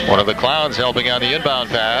sausage. One of the clowns helping on the inbound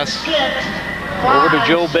pass. Over to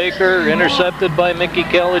Joe Baker, intercepted by Mickey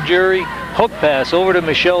Caligiuri. Hook pass over to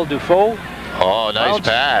Michelle Dufault. Oh, nice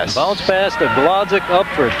pass. Bounce pass to Glodzik, up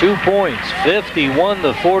for 2 points.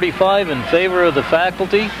 51-45 in favor of the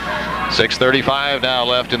faculty. 6:35 now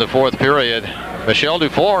left in the 4th period. Michelle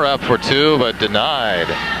Dufour up for 2, but denied.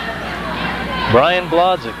 Brian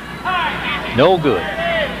Glodzik, no good.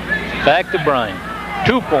 Back to Brian,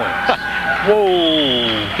 2 points. Whoa.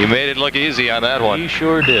 He made it look easy on that one. He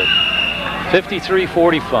sure did.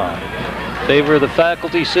 53-45. Favor of the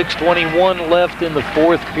faculty, 6:21 left in the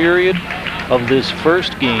 4th period of this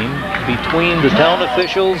first game between the town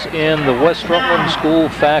officials and the West Rutland School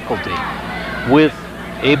faculty, with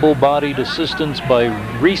able-bodied assistance by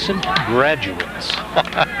recent graduates.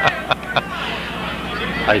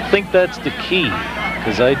 I think that's the key,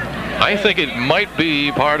 because I think it might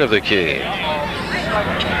be part of the key.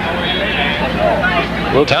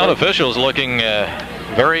 Town officials looking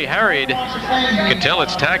very harried. You can tell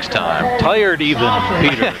it's tax time. Tired even,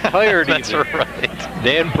 Peter. Tired That's even. right.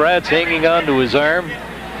 Dan Pratt's hanging on to his arm.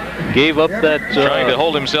 Gave up that... Trying to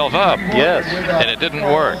hold himself up. Yes. And it didn't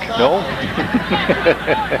work. No.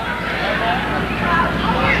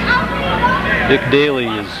 Dick Daly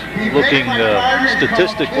is looking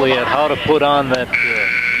statistically at how to put on that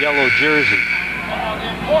yellow jersey.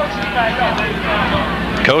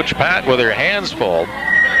 Coach Pat with her hands full,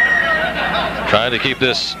 trying to keep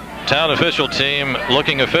this town official team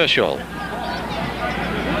looking official.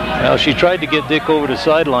 Now, she tried to get Dick over the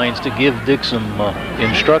sidelines to give Dick some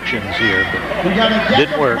instructions here, but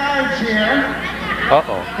didn't work.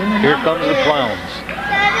 Uh-oh, here comes the clowns.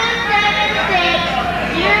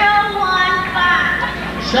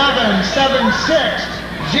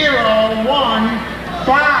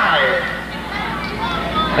 776-015.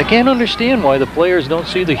 I can't understand why the players don't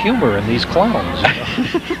see the humor in these clowns.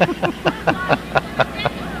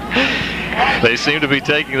 They seem to be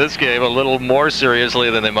taking this game a little more seriously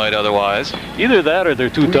than they might otherwise. Either that or they're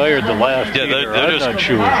too tired to laugh. Yeah, they're I'm just, not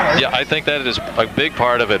sure. Yeah, I think that is a big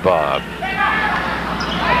part of it, Bob.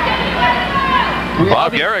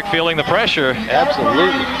 Bob Garrick feeling the pressure.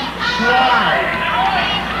 Absolutely.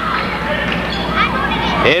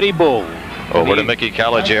 Eddie Bull. Over to Mickey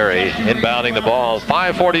Caligiuri, inbounding the ball.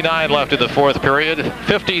 5:49 left in the 4th period.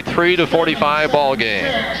 53-45 ball game.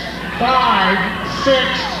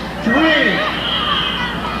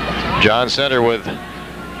 5-6-3. John Center with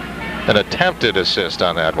an attempted assist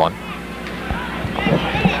on that one.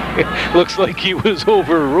 Looks like he was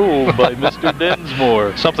overruled by Mr.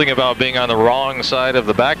 Densmore. Something about being on the wrong side of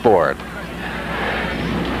the backboard.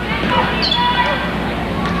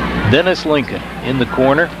 Dennis Lincoln in the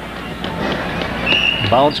corner.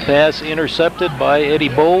 Bounce pass intercepted by Eddie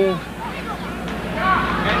Bowl.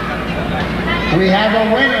 We have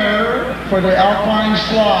a winner for the Alpine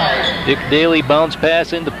Slide. Dick Daly bounce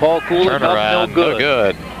pass into Paul Cooley. Turn around, no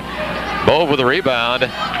good. Bove with the rebound.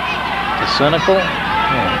 The cynical.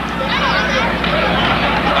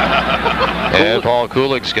 And Paul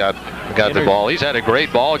Kulig's got the ball. He's had a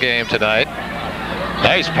great ball game tonight.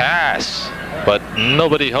 Nice pass, but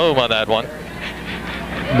nobody home on that one.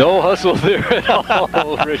 No hustle there at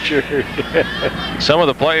all, Richard. Some of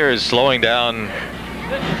the players slowing down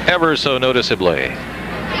ever so noticeably.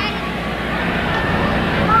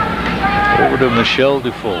 Over to Michelle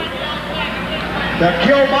Dufault. The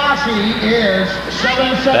Kilbasi is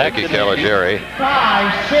 7-7. Back at Caligari.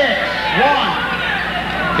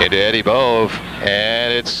 5-6-1. Into Eddie Bove,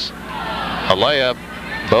 and it's a layup.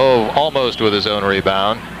 Bove almost with his own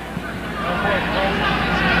rebound.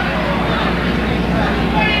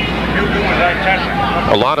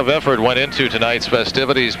 A lot of effort went into tonight's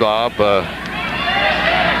festivities, Bob,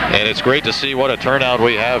 and it's great to see what a turnout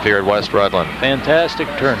we have here at West Rutland. Fantastic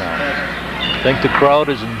turnout. I think the crowd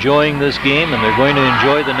is enjoying this game, and they're going to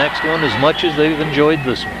enjoy the next one as much as they've enjoyed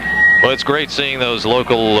this one. Well, it's great seeing those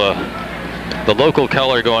local, the local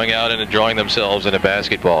color going out and enjoying themselves in a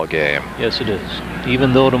basketball game. Yes, it is.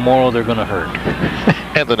 Even though tomorrow they're going to hurt.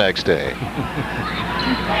 And the next day.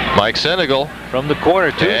 Mike Senegal. From the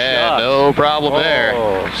corner, two shots. No problem there.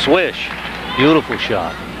 Swish. Beautiful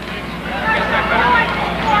shot.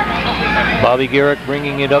 Bobby Garrick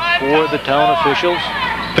bringing it up for the town officials.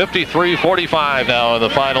 53-45 now in the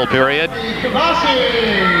final period.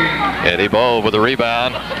 Eddie Bove with the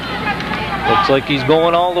rebound. Looks like he's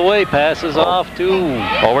going all the way. Passes off to...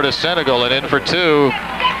 Over to Senegal and in for two.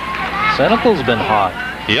 Senegal's been hot.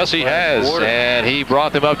 Yes, he has. And he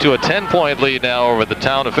brought them up to a 10-point lead now over the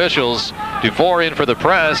town officials. Dufour in for the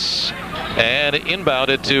press. And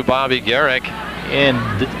inbounded to Bobby Garrick. And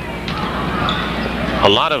a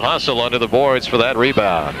lot of hustle under the boards for that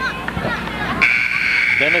rebound.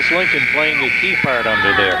 Dennis Lincoln playing a key part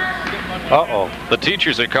under there. Uh-oh. The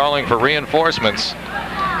teachers are calling for reinforcements.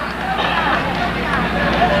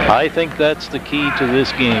 I think that's the key to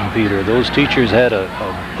this game, Peter. Those teachers had a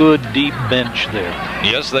good, deep bench there.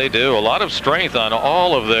 Yes, they do. A lot of strength on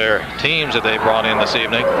all of their teams that they brought in this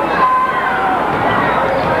evening.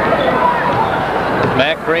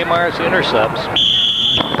 Matt Kramar's intercepts.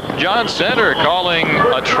 John Center calling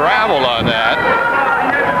a travel on that.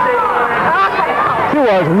 He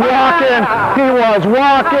was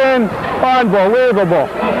walking. Unbelievable.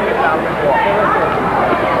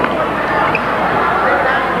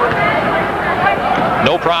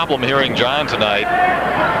 No problem hearing John tonight.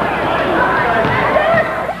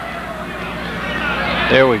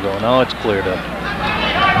 There we go. Now it's cleared up.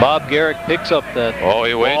 Bob Garrick picks up that Oh,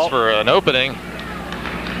 he waits ball. for an opening.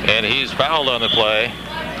 And he's fouled on the play.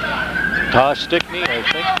 Tosh Stickney, I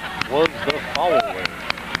think, was the fouler.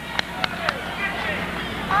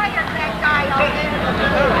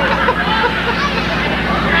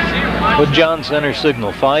 What John Center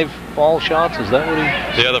signal? 5 foul shots? Is that what he...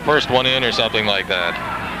 Yeah, the first one in or something like that.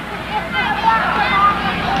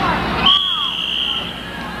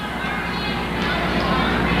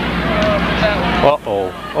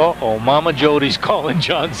 Uh-oh. Mama Jody's calling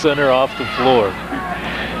John Center off the floor.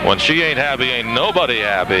 When she ain't happy, ain't nobody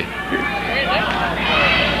happy.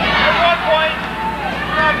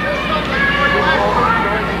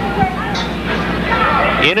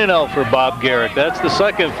 In and out for Bob Garrick. That's the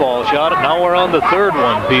second foul shot. Now we're on the third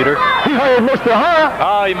one, Peter. He heard Mr. Hunt.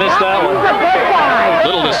 Ah, he missed that one.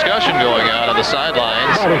 Little discussion going on the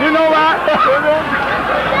sidelines. You know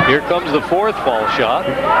that? Here comes the fourth foul shot.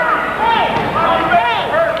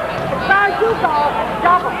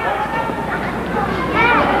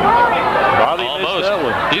 Bobby Almost. missed that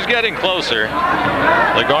one. He's getting closer.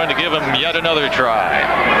 They're going to give him yet another try.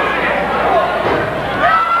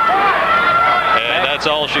 And that's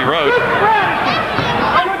all she wrote.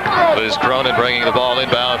 Liz Cronin bringing the ball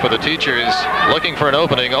inbound for the teachers. Looking for an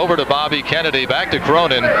opening. Over to Bobby Kennedy. Back to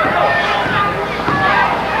Cronin.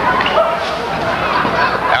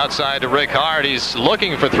 Outside to Rick Hart. He's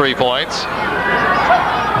looking for 3 points.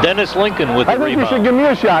 Dennis Lincoln with the I think rebound. you should give me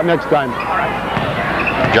a shot next time.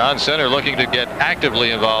 John Center looking to get actively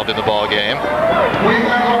involved in the ball game. We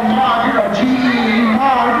have a mug, a GE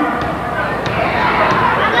mug.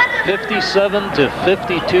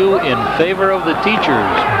 57-52 in favor of the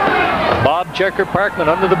teachers. Bob Checker Parkman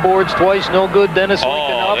under the boards twice, no good. Dennis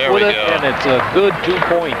Lincoln up with it, and it's a good 2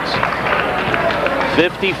 points.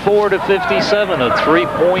 54-57, a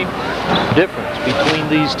 3-point difference between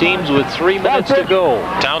these teams with 3 minutes to go.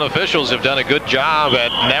 Town officials have done a good job at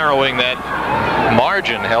narrowing that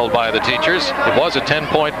margin held by the teachers. It was a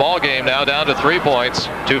 10-point ball game, now down to 3 points.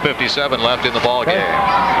 2:57 left in the ball game.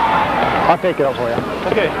 I'll take it up for you.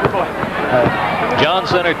 Okay, good boy. John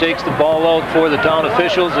Center takes the ball out for the town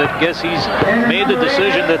officials. I guess he's made the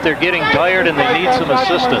decision that they're getting tired and they need some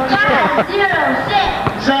assistance.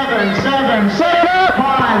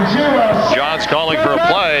 7-7-7-5-0. John's calling for a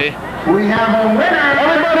play. We have a winner.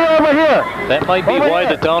 Everybody over here. That might be why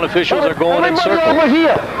the town officials are going in Everybody circles. over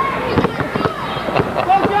here.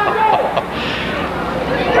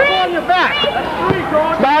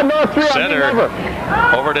 Bad north 3 on Center number.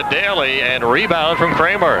 over to Daly and rebound from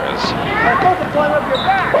Kramers.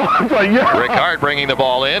 Ricard bringing the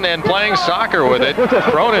ball in and playing soccer with it.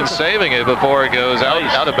 Cronin saving it before it goes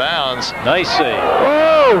out of bounds. Nice save.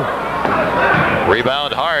 Oh!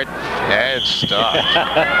 Rebound Hart and stopped.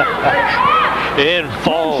 In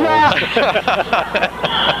falls.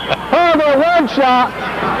 Hold on, one shot.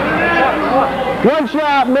 One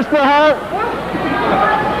shot, Mr. Hart.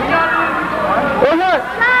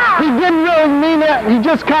 He didn't really mean it. He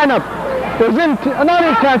just kind of was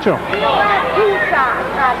unintentional.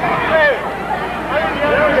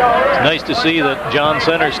 It's nice to see that John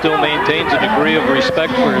Center still maintains a degree of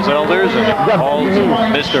respect for his elders and calls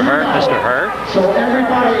Mr. Hart, Mr. Hart.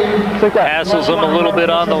 Passes him a little bit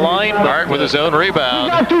on the line. Hart with his own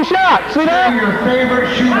rebound. He got 2 shots. See that?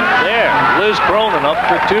 There, Liz Cronin up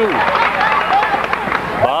for 2.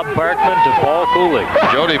 Bob Parkman to Paul Kulik.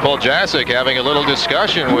 Jody Poljasic having a little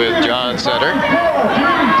discussion with John Center.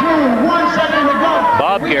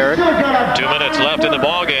 Bob Garrett. 2 minutes left in the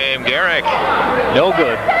ball game. Garrick. No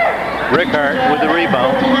good. Ricard with the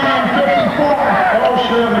rebound.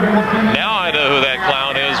 Now I know who that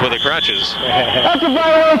clown is with the crutches. That's a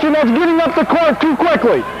violation. That's getting up the court too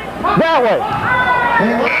quickly. That way.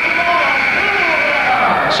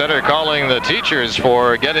 Center calling the teachers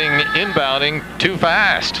for getting inbounding too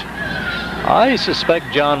fast. I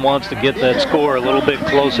suspect John wants to get that score a little bit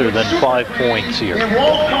closer than 5 points here.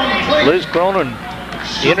 Liz Cronin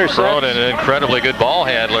intercepts. Cronin, an incredibly good ball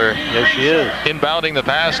handler. Yes, she is. Inbounding the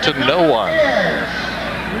pass to no one.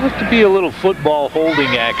 There looks to be a little football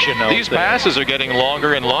holding action out These there. passes are getting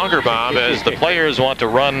longer and longer, Bob, as the players want to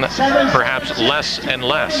run perhaps less and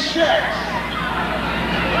less.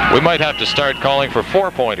 We might have to start calling for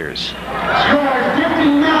 4-pointers.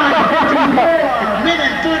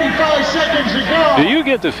 Do you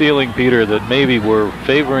get the feeling, Peter, that maybe we're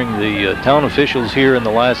favoring the town officials here in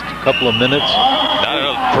the last couple of minutes? Not at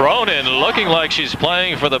all. Cronin looking like she's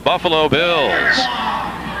playing for the Buffalo Bills.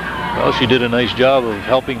 Well, she did a nice job of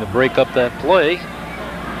helping to break up that play.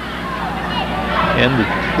 And the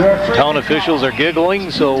town officials are giggling,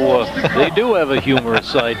 so they do have a humorous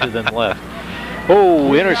side to them left.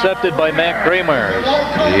 Oh, intercepted by Matt Kramers.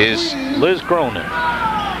 Is Liz Cronin.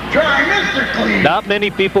 Not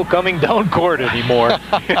many people coming down court anymore.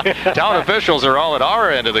 Town officials are all at our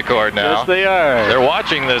end of the court now. Yes, they are. They're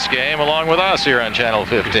watching this game along with us here on Channel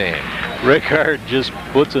 15. Ricard just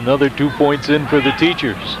puts another 2 points in for the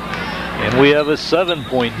teachers. And we have a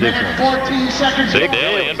 7-point difference. Big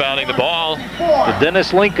Daly inbounding the ball. To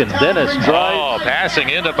Dennis Lincoln. Dennis drives. Oh, passing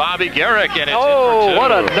into Bobby Garrick, and it's in Oh, for 2.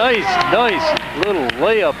 what a nice little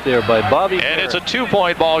layup there by Bobby And Garrick. it's a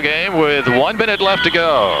 2-point ball game with 1 minute left to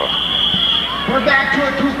go. We're back to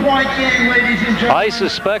a 2-point game, ladies and gentlemen. I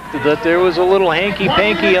suspect that there was a little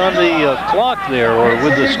hanky-panky on the clock there, or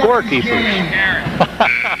with the scorekeepers.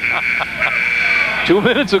 2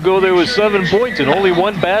 minutes ago there was 7 points and only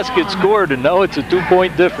 1 basket scored, and now it's a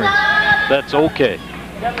 2-point difference. That's okay.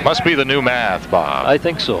 Must be the new math, Bob. I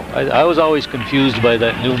think so. I was always confused by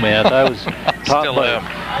that new math. I was taught Still by am.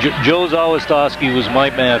 Joe Zawistowski was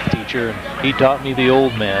my math teacher, and he taught me the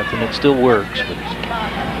old math, and it still works. But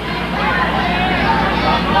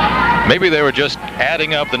Maybe they were just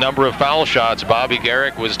adding up the number of foul shots Bobby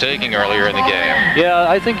Garrick was taking earlier in the game. yeah,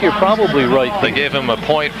 I think you're probably right. They gave him a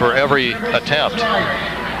point for every attempt.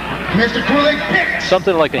 Mr. Kulik picks.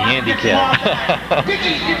 Something like a handicap.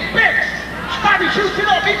 Dickey picks. Bobby shoots it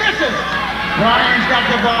up. He misses. Ryan's got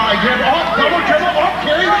the ball. Give off. Double dribble. Off.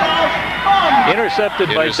 Carry foul. Intercepted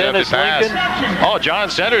by Intercepted Dennis pass. Lincoln. Oh, John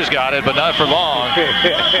Center's got it, but not for long.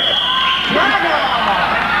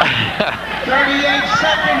 38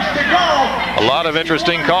 seconds to go. A lot of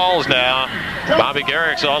interesting calls now. Bobby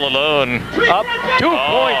Garrick's all alone. Up 2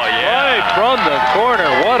 points right from the corner.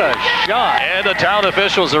 What a shot. And the town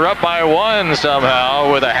officials are up by 1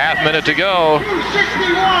 somehow with a half minute to go.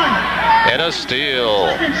 2:61 And a steal.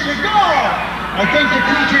 seconds to go. I think the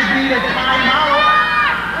teachers need a timeout.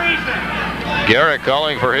 Garrick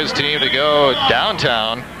calling for his team to go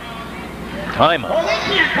downtown. Timeout. Oh, they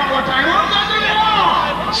can't call a timeout. Doesn't it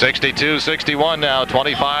all? 62-61 now.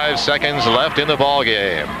 25 seconds left in the ball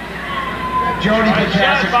game. Jody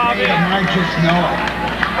Bajasic made him, I just know it.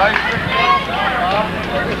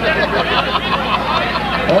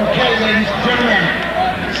 Okay, ladies and gentlemen.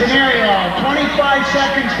 Scenario, 25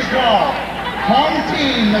 seconds to go. Home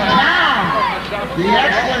team, the town. The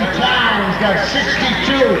excellent town's got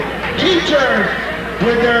 62. Teachers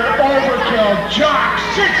with their overkill. Jock,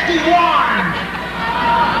 61.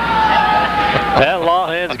 Pat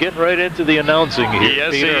Lawhand's getting right into the announcing here.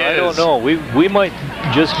 Yes, Peter. he is. I don't know. We might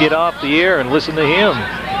just get off the air and listen to him.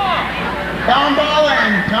 Down ball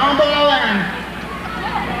in, down ball in.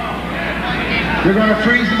 They're going to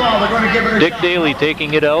freeze the ball. They're going to give it a Dick shot. Daly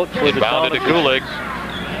taking it out for the Bounded to town. Kulig.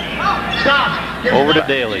 Stop. Give Over it to up.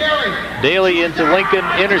 Daly. Daly into Lincoln,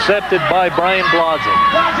 intercepted by Brian Blodzik.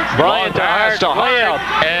 Brian Long pass to Hart,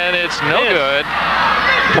 and it's no good.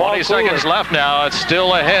 20 seconds left now. It's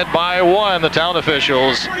still ahead by 1. The town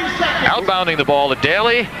officials outbounding the ball to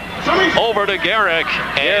Daly. Over to Garrick,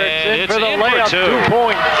 and it's for the in layup, for 2. 2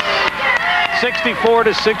 points.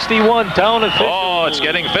 64-61, town officials. Oh, it's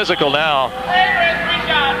getting physical now.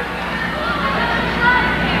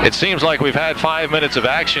 It seems like we've had 5 minutes of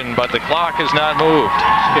action, but the clock has not moved.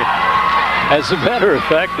 As a matter of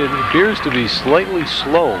fact, it appears to be slightly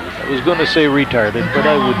slow. I was going to say retarded, but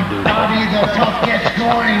I wouldn't do that. Bobby the Tough gets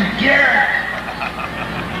going. Garrett.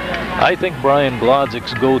 I think Brian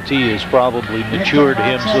Blodzik's goatee has probably matured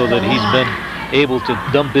him so that he's been able to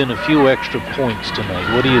dump in a few extra points tonight.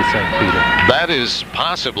 What do you think, Peter? That is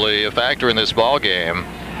possibly a factor in this ball game.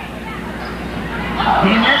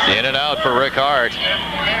 In and out for Rick Hart.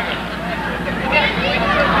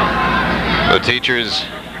 The teachers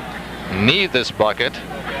need this bucket. He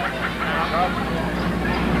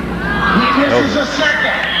misses a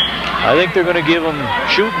second. I think they're going to give him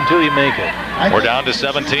shoot until you make it. We're down to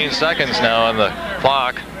 17 seconds now on the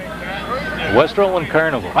clock. West Rutland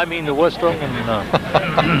Carnival. I mean the West Rutland And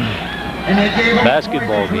they gave him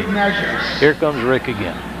basketball good game. measures. Here comes Rick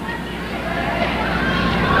again.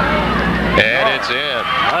 And it's in.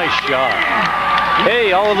 Nice shot.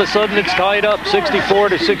 Hey, all of a sudden it's tied up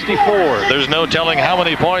 64-64. There's no telling how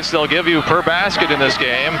many points they'll give you per basket in this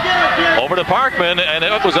game. Over to Parkman, and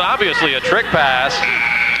it was obviously a trick pass.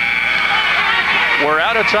 We're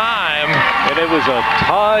out of time. And it was a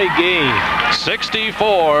tie game.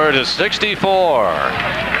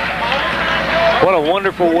 64-64. What a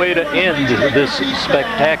wonderful way to end this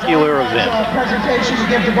spectacular event. Presentation to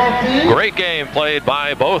give to both teams. Great game played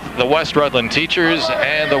by both the West Rutland teachers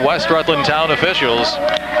and the West Rutland town officials.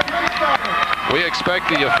 We expect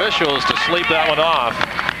the officials to sleep that one off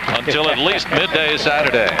until at least midday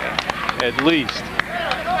Saturday. At least.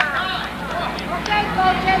 Okay,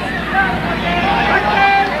 coaches.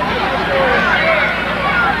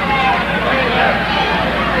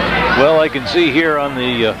 Well, I can see here on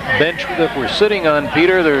the bench that we're sitting on,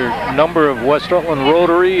 Peter, there are a number of West Rutland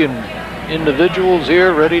Rotary and individuals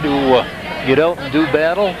here ready to get out and do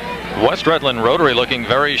battle. West Rutland Rotary looking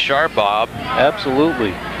very sharp, Bob. Absolutely.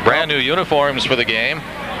 Brand new uniforms for the game.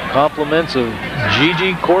 Compliments of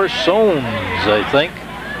Gigi Corsones, I think.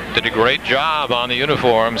 Did a great job on the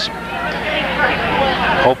uniforms.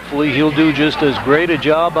 Hopefully he'll do just as great a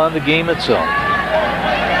job on the game itself.